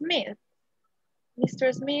Mr. Smith,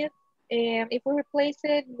 if we replace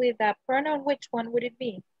it with a pronoun, which one would it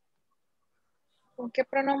be? ¿Con qué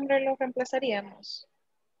pronombre lo reemplazaríamos?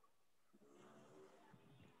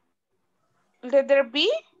 Letter B?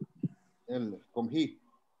 Con he.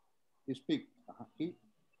 He speak. He.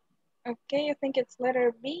 Okay, I think it's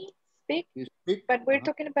letter B, speak. He speak. But we're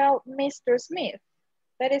talking about Mr. Smith.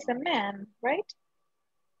 That is a man, right?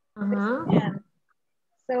 Man.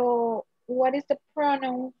 So what is the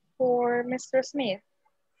pronoun for Mr. Smith?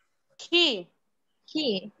 He.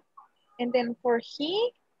 He. And then for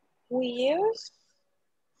he, we use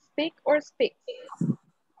speak or speaks.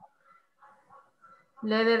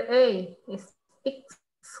 Letter A, speaks.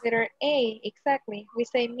 Letter A, exactly. We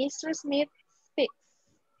say Mr. Smith speaks.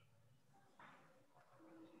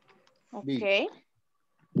 Okay.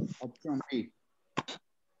 Option B.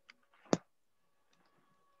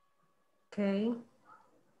 Okay.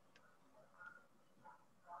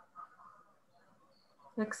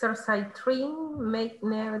 Exercise 3, make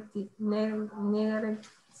negative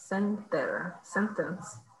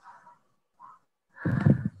sentence.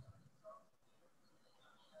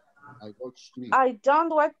 I watch TV. I don't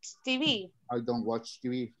watch TV. I don't watch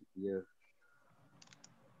TV. Yeah.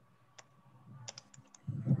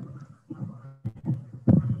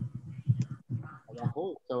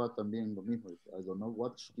 Abajo estaba también lo mismo. I don't know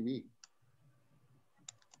watch TV.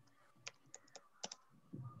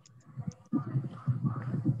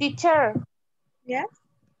 Teacher. Yes.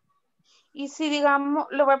 Y si digamos,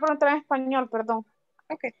 lo voy a preguntar en español, perdón.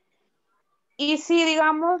 Okay. Y si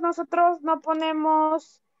digamos nosotros no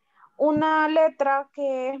ponemos una letra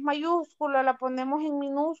que es mayúscula, la ponemos en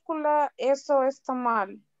minúscula, eso está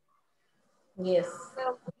mal. Yes.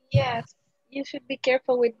 Well, yes, you should be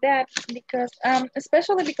careful with that because,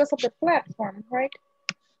 especially because of the platform, right?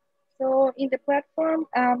 So in the platform,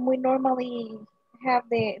 we normally have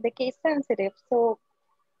the case sensitive. So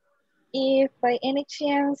if by any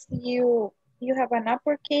chance you have an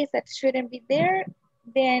uppercase that shouldn't be there,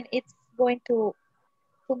 then it's going to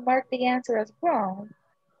mark the answer as wrong.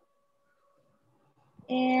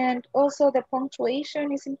 And also the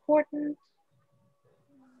punctuation is important.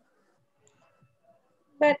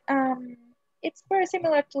 But it's very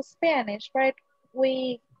similar to Spanish, right?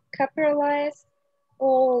 We capitalize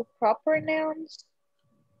all proper nouns.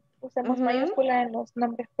 Usamos mayúscula en los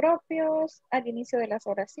nombres propios, al inicio de las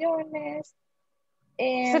oraciones.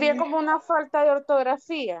 Sería como una falta de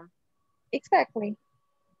ortografía. Exactly.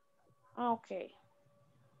 Okay.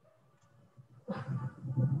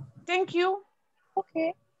 Thank you.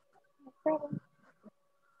 Okay, no problem.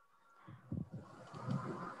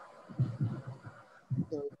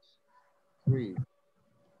 Three.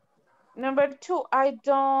 Number 2, I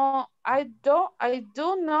do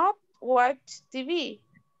not watch TV.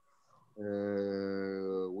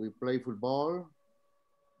 We play football.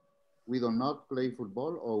 We do not play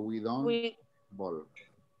football, or we don't ball.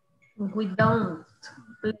 We don't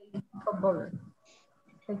play football.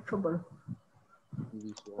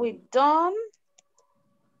 We don't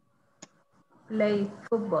play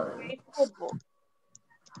football.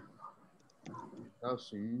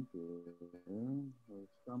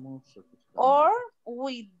 Or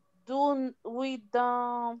we do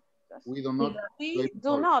not. We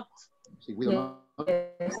do not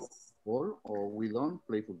play football, or we don't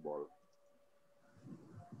play football.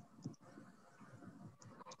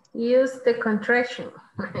 Use the contraction.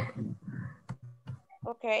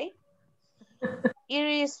 Okay. It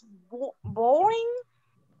is boring.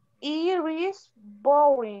 It is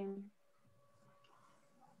boring.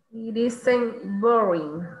 It isn't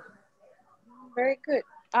boring. Very good.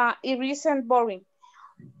 It isn't boring.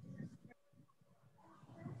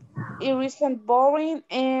 It isn't boring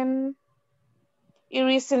and it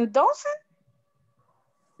isn't doesn't?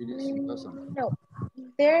 It doesn't. No,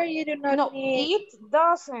 there you do not need. It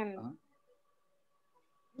doesn't.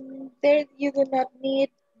 There you do not need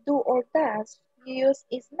do or does. You use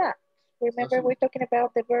is not. Remember we're talking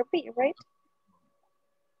about the verb be, right?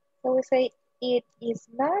 So we say it is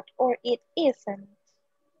not or it isn't.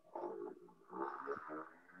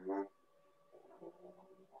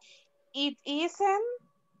 It isn't.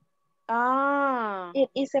 It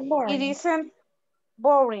isn't boring. It isn't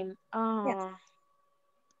boring. Yes.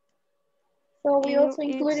 So we also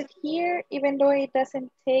include it here, even though it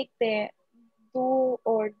doesn't take the do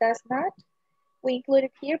or does not. We include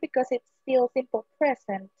it here because it's still simple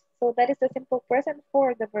present. So that is the simple present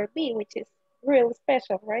for the verb be, which is real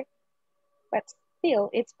special, right? But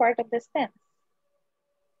still, it's part of the tense.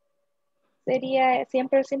 Sería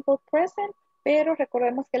siempre simple present, pero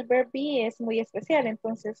recordemos que el verb be es muy especial,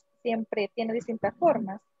 entonces siempre tiene distintas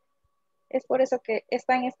formas. Es por eso que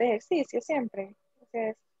está en este ejercicio siempre. O sea,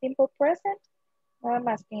 es simple present, nada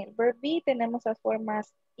más que en el verb be tenemos las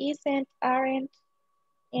formas isn't, aren't,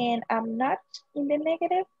 and I'm not in the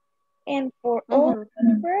negative. And for all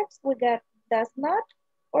other verbs, we got does not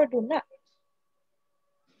or do not.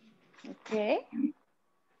 Okay.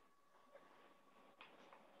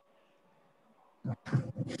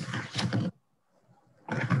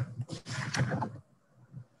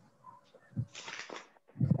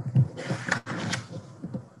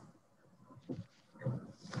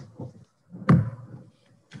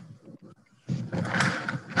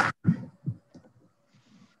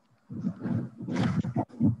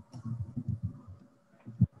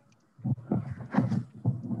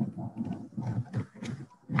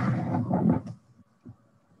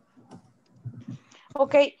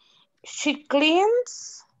 Okay, she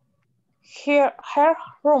cleans her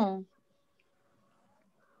room.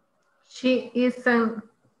 She isn't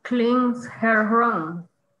cleans her room.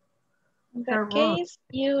 In that case,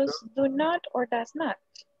 use do not or does not.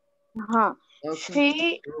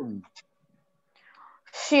 She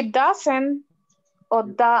doesn't or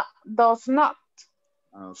does not.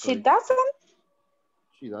 Okay. She doesn't.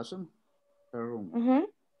 She doesn't. Her room.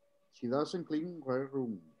 She doesn't clean her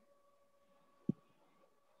room.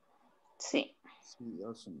 Sí. She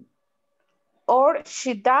doesn't. Or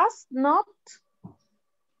she does not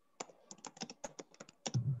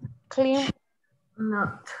clean.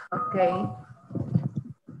 Not. Okay.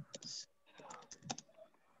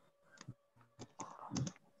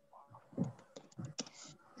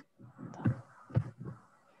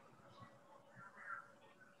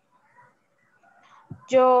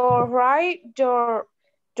 You're right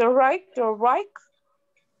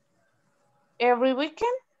every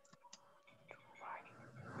weekend.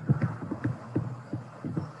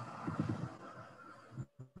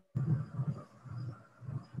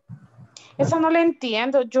 Esa no la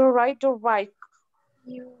entiendo. You ride your bike.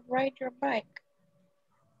 You ride your bike.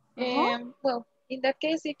 Well, in that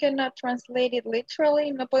case, you cannot translate it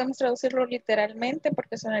literally. No podemos traducirlo literalmente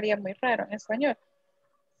porque sonaría muy raro en español.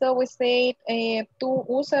 So we say, tú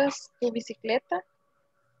usas tu bicicleta.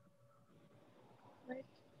 Right.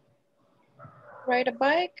 Ride a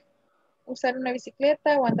bike. Usar una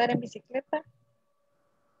bicicleta o andar en bicicleta.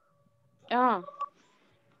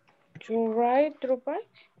 You ride your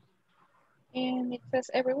bike. And it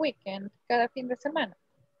says every weekend, cada fin de semana.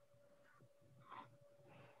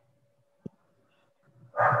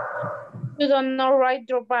 You do not ride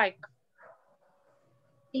your bike.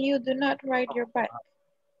 You do not ride your bike.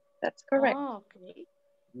 That's correct. Okay.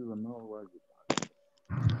 You do not ride your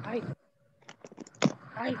bike.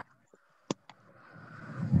 Ay.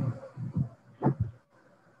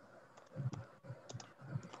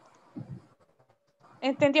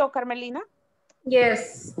 ¿Entendió, Carmelina?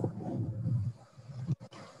 Yes.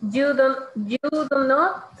 You do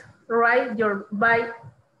not ride your bike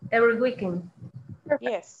every weekend. Perfect.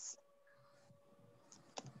 Yes.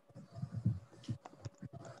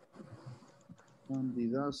 Sandy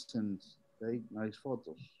doesn't take nice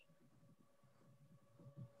photos.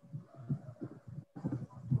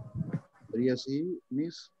 Sería así,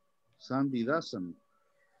 Miss. Sandy doesn't.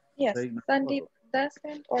 Yes, take nice Sandy photos.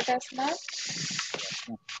 doesn't or does not.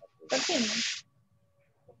 Continue.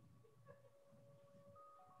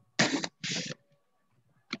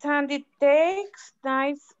 Sandy takes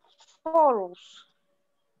nice photos.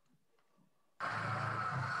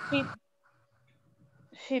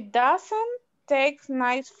 She doesn't take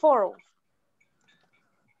nice photos.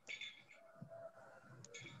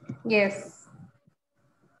 Yes.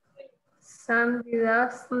 Sandy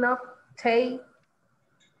does not take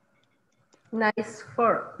nice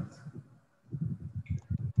photos.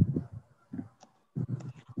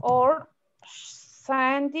 Or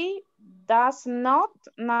Sandy does not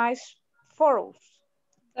nice photos.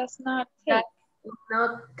 Does not take. Does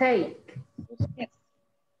not take. Yes.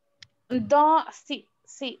 Don't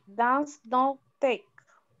see, does not take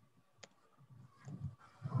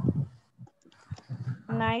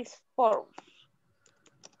nice photos.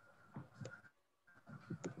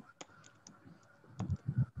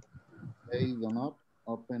 They do not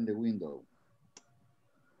open the window.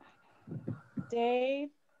 They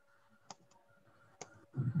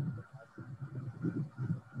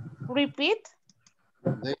repeat.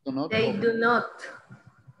 They do not. They do not.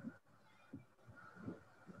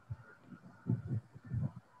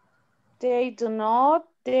 They do not.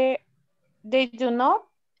 They do not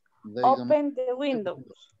open the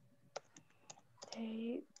windows.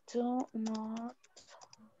 They do not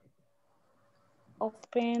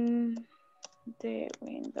open the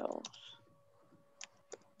windows.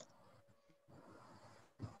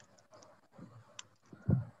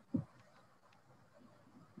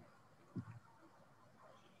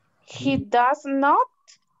 He does not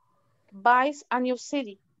buy a new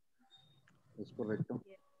CD. Es correcto.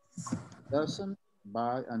 Doesn't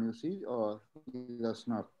buy a new CD or he does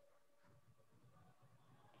not.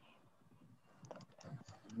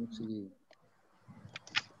 New CD.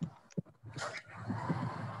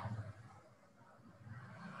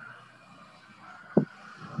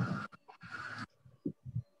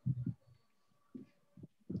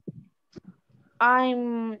 I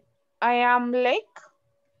am late.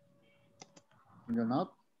 You're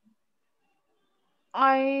not.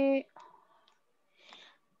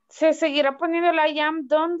 Se seguirá poniendo el I am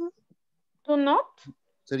done, do not.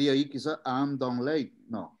 Sería ahí quizá I'm done late.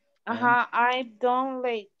 No. Ajá, I done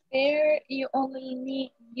late. There you only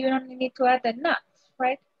need to add the not,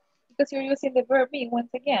 right? Because you're using the verb be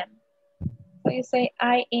once again. So you say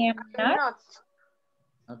I am not.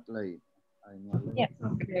 Not late. I'm not late. Yes.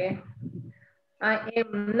 Okay. I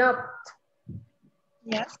am not.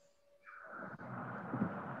 Yes.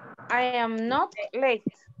 I am not late.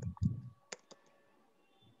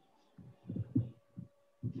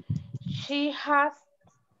 He has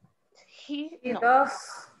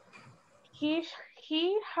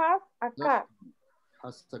a cat.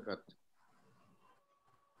 Has a cat.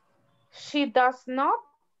 She does not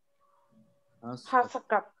has a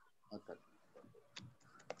cat. A cat.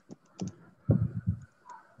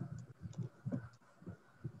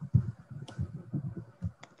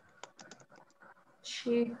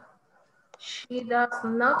 She does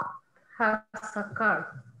not have a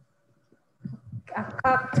car. A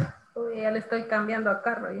cat. Uy, ya le estoy cambiando a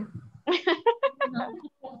carro ya.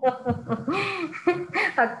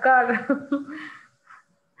 A car.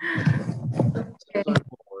 Okay.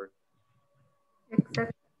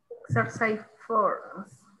 Exercise 4.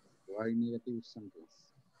 Why negative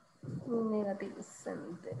sentence? Negative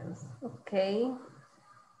sentence. Okay.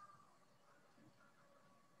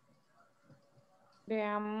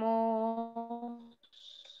 Veamos.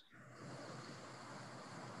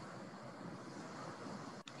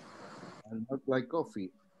 I not like coffee.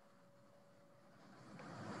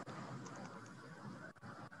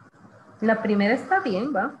 La primera está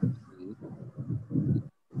bien, ¿va?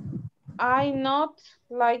 I not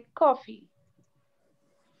like coffee.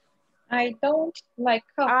 I don't like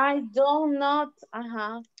coffee. I do not.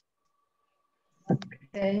 Ajá.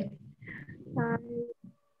 Okay.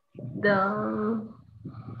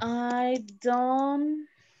 I don't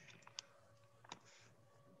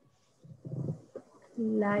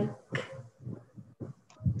like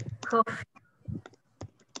coffee.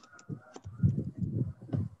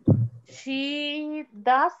 She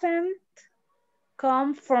doesn't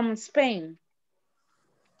come from Spain.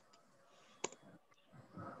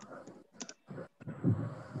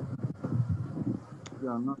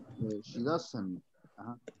 Yeah, not, she doesn't.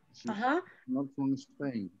 She's not from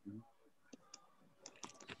Spain.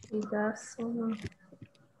 She doesn't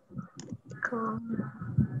come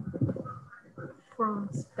from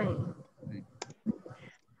Spain.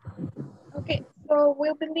 Okay, so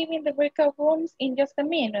we'll be leaving the breakout rooms in just a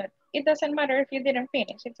minute. It doesn't matter if you didn't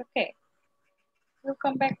finish, it's okay. We'll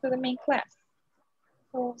come back to the main class.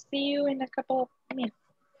 So see you in a couple of minutes,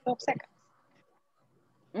 12 seconds.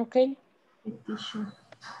 Okay.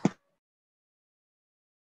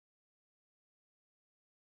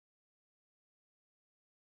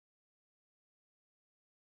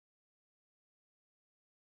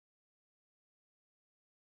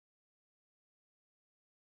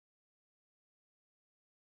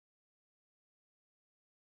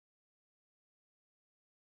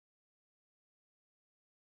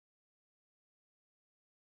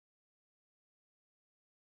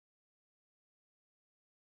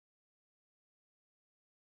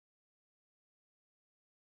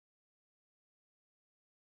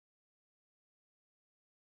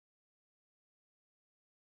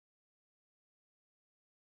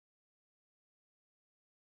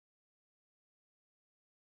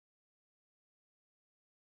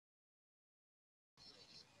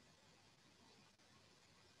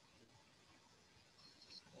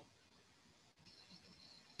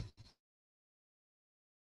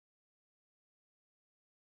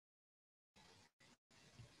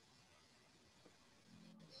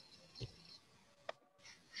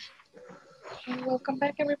 And welcome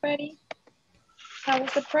back, everybody. How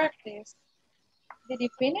was the practice? Did you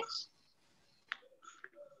finish?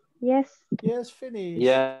 Yes. Yes, finish.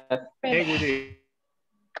 Yeah. Finish.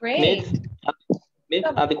 Great. Miss,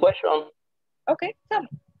 the question. Okay, tell me.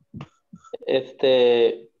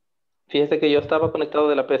 Fíjese que yo estaba conectado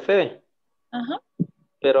de la PC,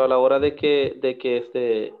 pero a la hora de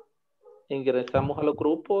que ingresamos a los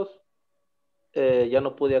grupos, ya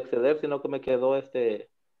no pude acceder, sino que me quedó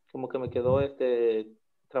como que me quedó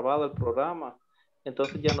trabado el programa.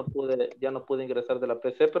 Entonces ya no pude ingresar de la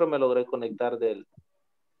PC, pero me logré conectar del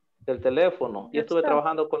teléfono. Y estuve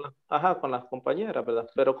trabajando con las compañeras, ¿verdad?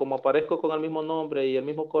 Pero como aparezco con el mismo nombre y el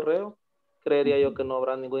mismo correo, creería yo que no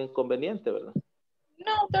habrá ningún inconveniente, ¿verdad?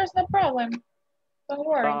 No, there's no problem. Don't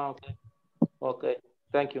worry. Okay. Okay.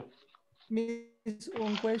 Thank you. Miss,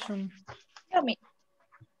 one question. Tell me.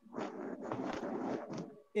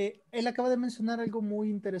 Él acaba de mencionar algo muy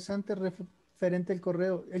interesante referente al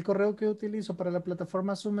correo. El correo que utilizo para la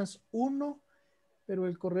plataforma Zoom es uno, pero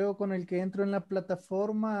el correo con el que entro en la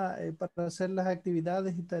plataforma para hacer las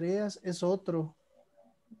actividades y tareas es otro.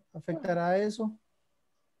 ¿Afectará eso?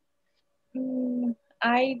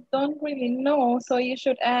 I don't really know, so you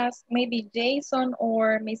should ask maybe Jason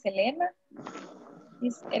or Miss Elena.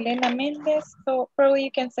 Miss Elena Mendez, so probably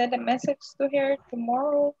you can send a message to her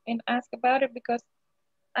tomorrow and ask about it because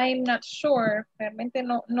I'm not sure. Realmente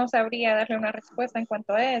no sabría darle una respuesta en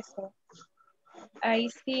cuanto a eso. Ahí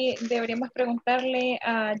sí deberíamos preguntarle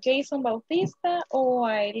a Jason Bautista o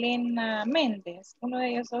a Elena Méndez. Uno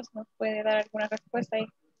de ellos dos nos puede dar alguna respuesta ahí,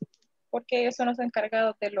 porque ellos son los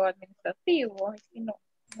encargados de lo administrativo. Y no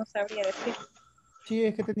sabría decir. Sí,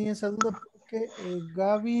 es que tenía esa duda porque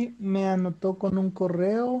Gaby me anotó con un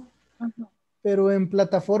correo, pero en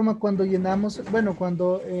plataforma cuando llenamos, bueno,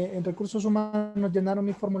 cuando en recursos humanos llenaron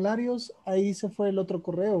mis formularios, ahí se fue el otro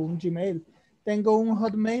correo, un Gmail. Tengo un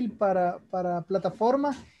Hotmail para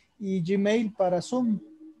plataforma y Gmail para Zoom.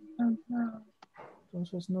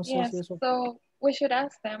 Entonces no sé si eso... So we should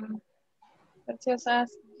ask them. Let's just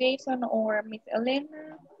ask Jason or Miss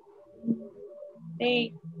Elena.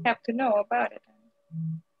 They have to know about it.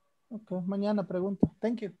 Okay, mañana pregunto.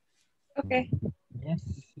 Thank you. Okay. Yes.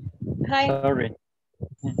 Hi. Sorry.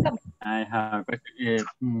 I have,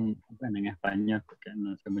 bueno, en español, porque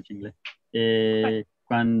no sé mucho inglés.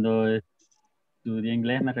 Cuando estudié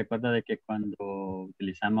inglés me recuerda de que cuando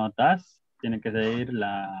utilizamos does, tiene que seguir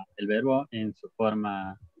el verbo en su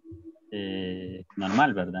forma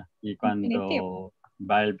normal, ¿verdad? Y cuando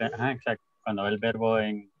va el verbo, exacto, cuando va el verbo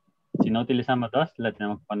si no utilizamos does, le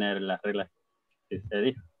tenemos que poner las reglas que usted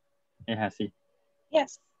dijo. Es así.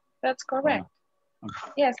 Yes, that's correct.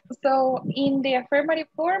 Yes, so in the affirmative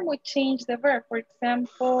form, we change the verb. For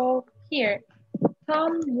example, here,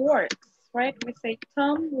 Tom works, right? We say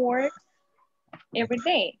Tom works every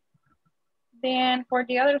day. Then for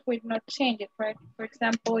the others, we do not change it, right? For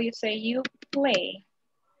example, you say you play.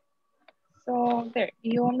 So there,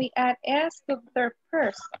 you only add S to the third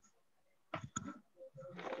person.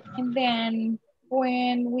 And then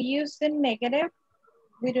when we use the negative,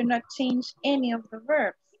 we do not change any of the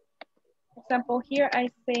verbs. For example, here I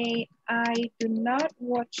say, I do not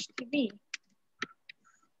watch TV.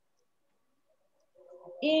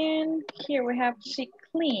 And here we have, she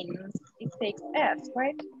cleans. It takes S,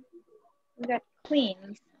 right? We got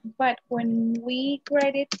cleans. But when we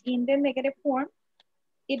write it in the negative form,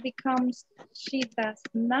 it becomes, she does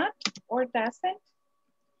not or doesn't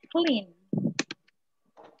clean.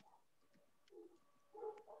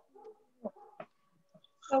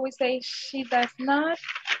 So we say, she does not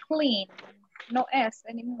clean. No S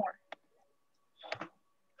anymore.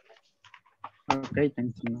 Ok,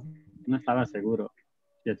 thanks. No estaba seguro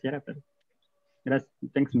si así era, pero gracias.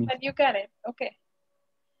 Thanks, me. But you got it, okay.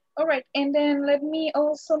 All right, and then let me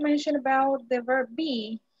also mention about the verb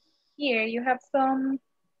be. Here you have some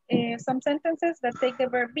sentences that take the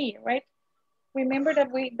verb be, right? Remember that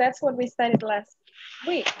that's what we studied last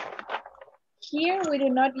week. Here we do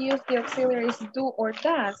not use the auxiliaries do or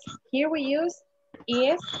does. Here we use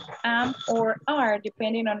is, am, or are,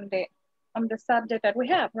 depending on the subject that we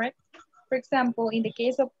have, right? For example, in the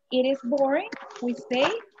case of it is boring, we say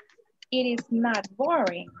it is not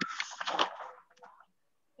boring.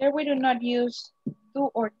 There we do not use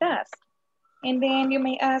do or does. And then you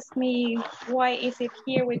may ask me, why is it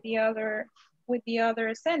here with the other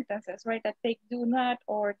sentences, right? That take do not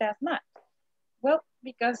or does not. Well,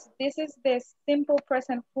 because this is the simple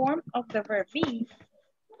present form of the verb be,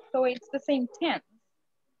 so it's the same tense.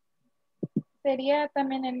 Sería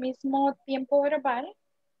también el mismo tiempo verbal,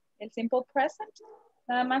 el simple present,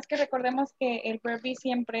 Nada más que recordemos que el verb be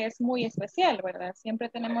siempre es muy especial, ¿verdad? Siempre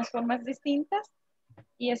tenemos formas distintas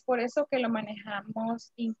y es por eso que lo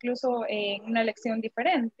manejamos incluso en una lección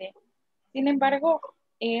diferente. Sin embargo,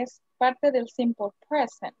 es parte del simple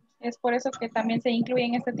present. Es por eso que también se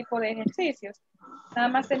incluyen este tipo de ejercicios. Nada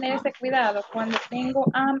más tener ese cuidado. Cuando tengo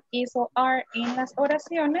am, is o are en las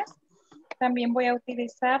oraciones, también voy a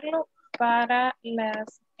utilizarlo para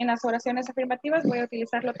en las oraciones afirmativas, voy a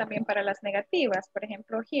utilizarlo también para las negativas. Por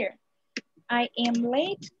ejemplo, here, I am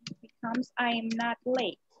late becomes I am not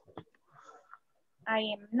late.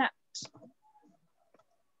 I am not.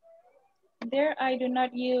 There, I do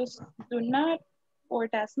not use do not or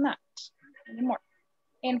does not anymore.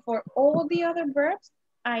 And for all the other verbs,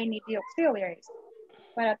 I need the auxiliaries.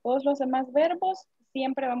 Para todos los demás verbos,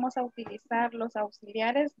 siempre vamos a utilizar los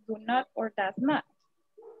auxiliares do not or does not.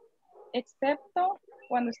 Excepto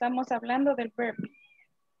cuando estamos hablando del verb.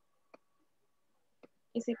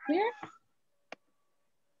 Is it clear?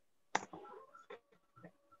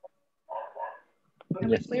 Are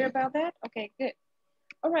we clear about that? Okay, good.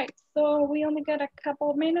 All right, so we only got a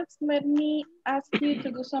couple of minutes. Let me ask you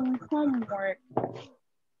to do some homework.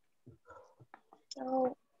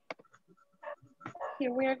 So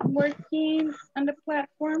here we are working on the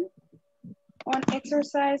platform on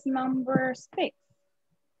exercise number 6.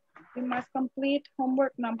 You must complete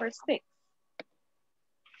homework number 6.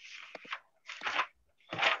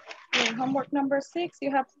 In homework number 6,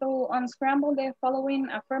 you have to unscramble the following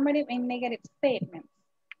affirmative and negative statements.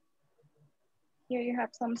 Here you have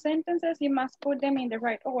some sentences. You must put them in the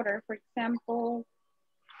right order. For example,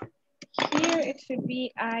 here it should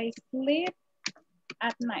be, I sleep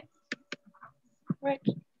at night, right?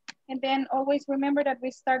 And then always remember that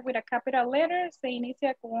we start with a capital letter. Se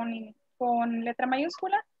inicia con letra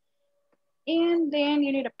mayúscula. And then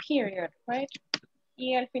you need a period, right?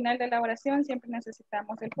 Y al final de la oración siempre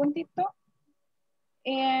necesitamos el puntito.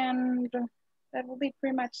 And that will be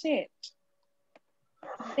pretty much it.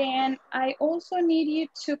 Then I also need you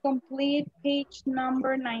to complete page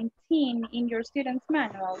number 19 in your student's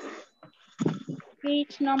manual.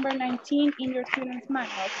 Page number 19 in your student's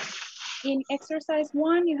manual. In exercise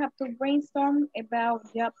 1, you have to brainstorm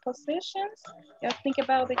about job positions. Just think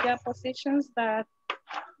about the job positions that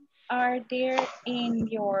are there in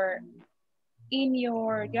your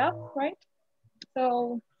job, right?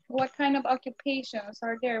 So what kind of occupations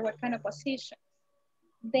are there? What kind of positions?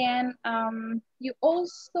 Then you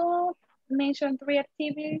also mentioned 3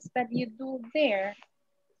 activities that you do there.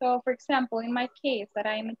 So for example, in my case that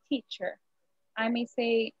I am a teacher, I may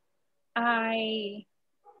say, I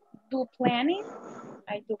do planning,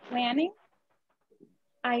 I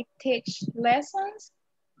teach lessons,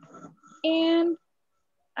 and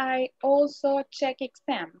I also check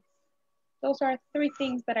exams. Those are 3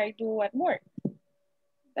 things that I do at work.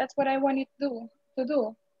 That's what I want you to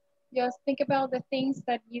do. Just think about the things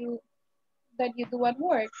that you do at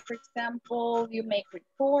work. For example, you make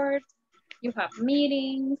reports, you have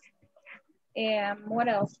meetings, and what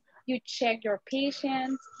else? You check your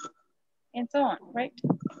patients, and so on, right?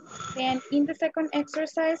 And in the second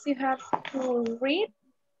exercise, you have to read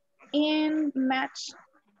and match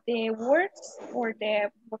the words or the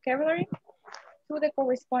vocabulary to the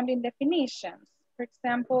corresponding definitions. For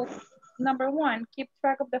example, number 1, keep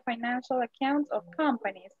track of the financial accounts of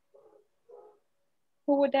companies.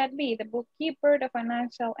 Who would that be? The bookkeeper, the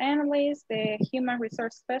financial analyst, the human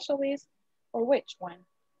resource specialist, or which one?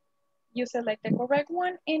 You select the correct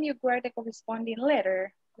one and you grade the corresponding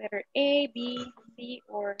letter A, B, C,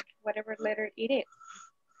 or whatever letter it is.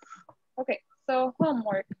 Okay, so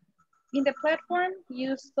homework. In the platform,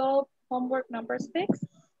 you solve homework number 6.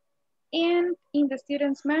 And in the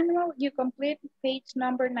student's manual, you complete page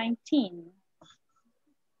number 19.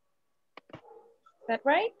 Is that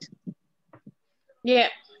right? Yeah.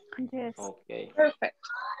 Yes. Okay. Perfect.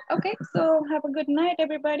 Okay, so have a good night,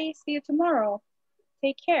 everybody. See you tomorrow.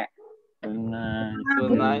 Take care. Good night.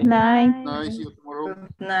 Good night. Night. Nice, see you tomorrow.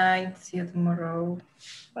 Good night. See you tomorrow.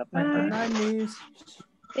 Bye-bye. Good night, Miss.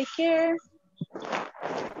 Take care.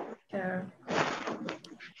 Care.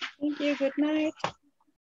 Thank you. Good night.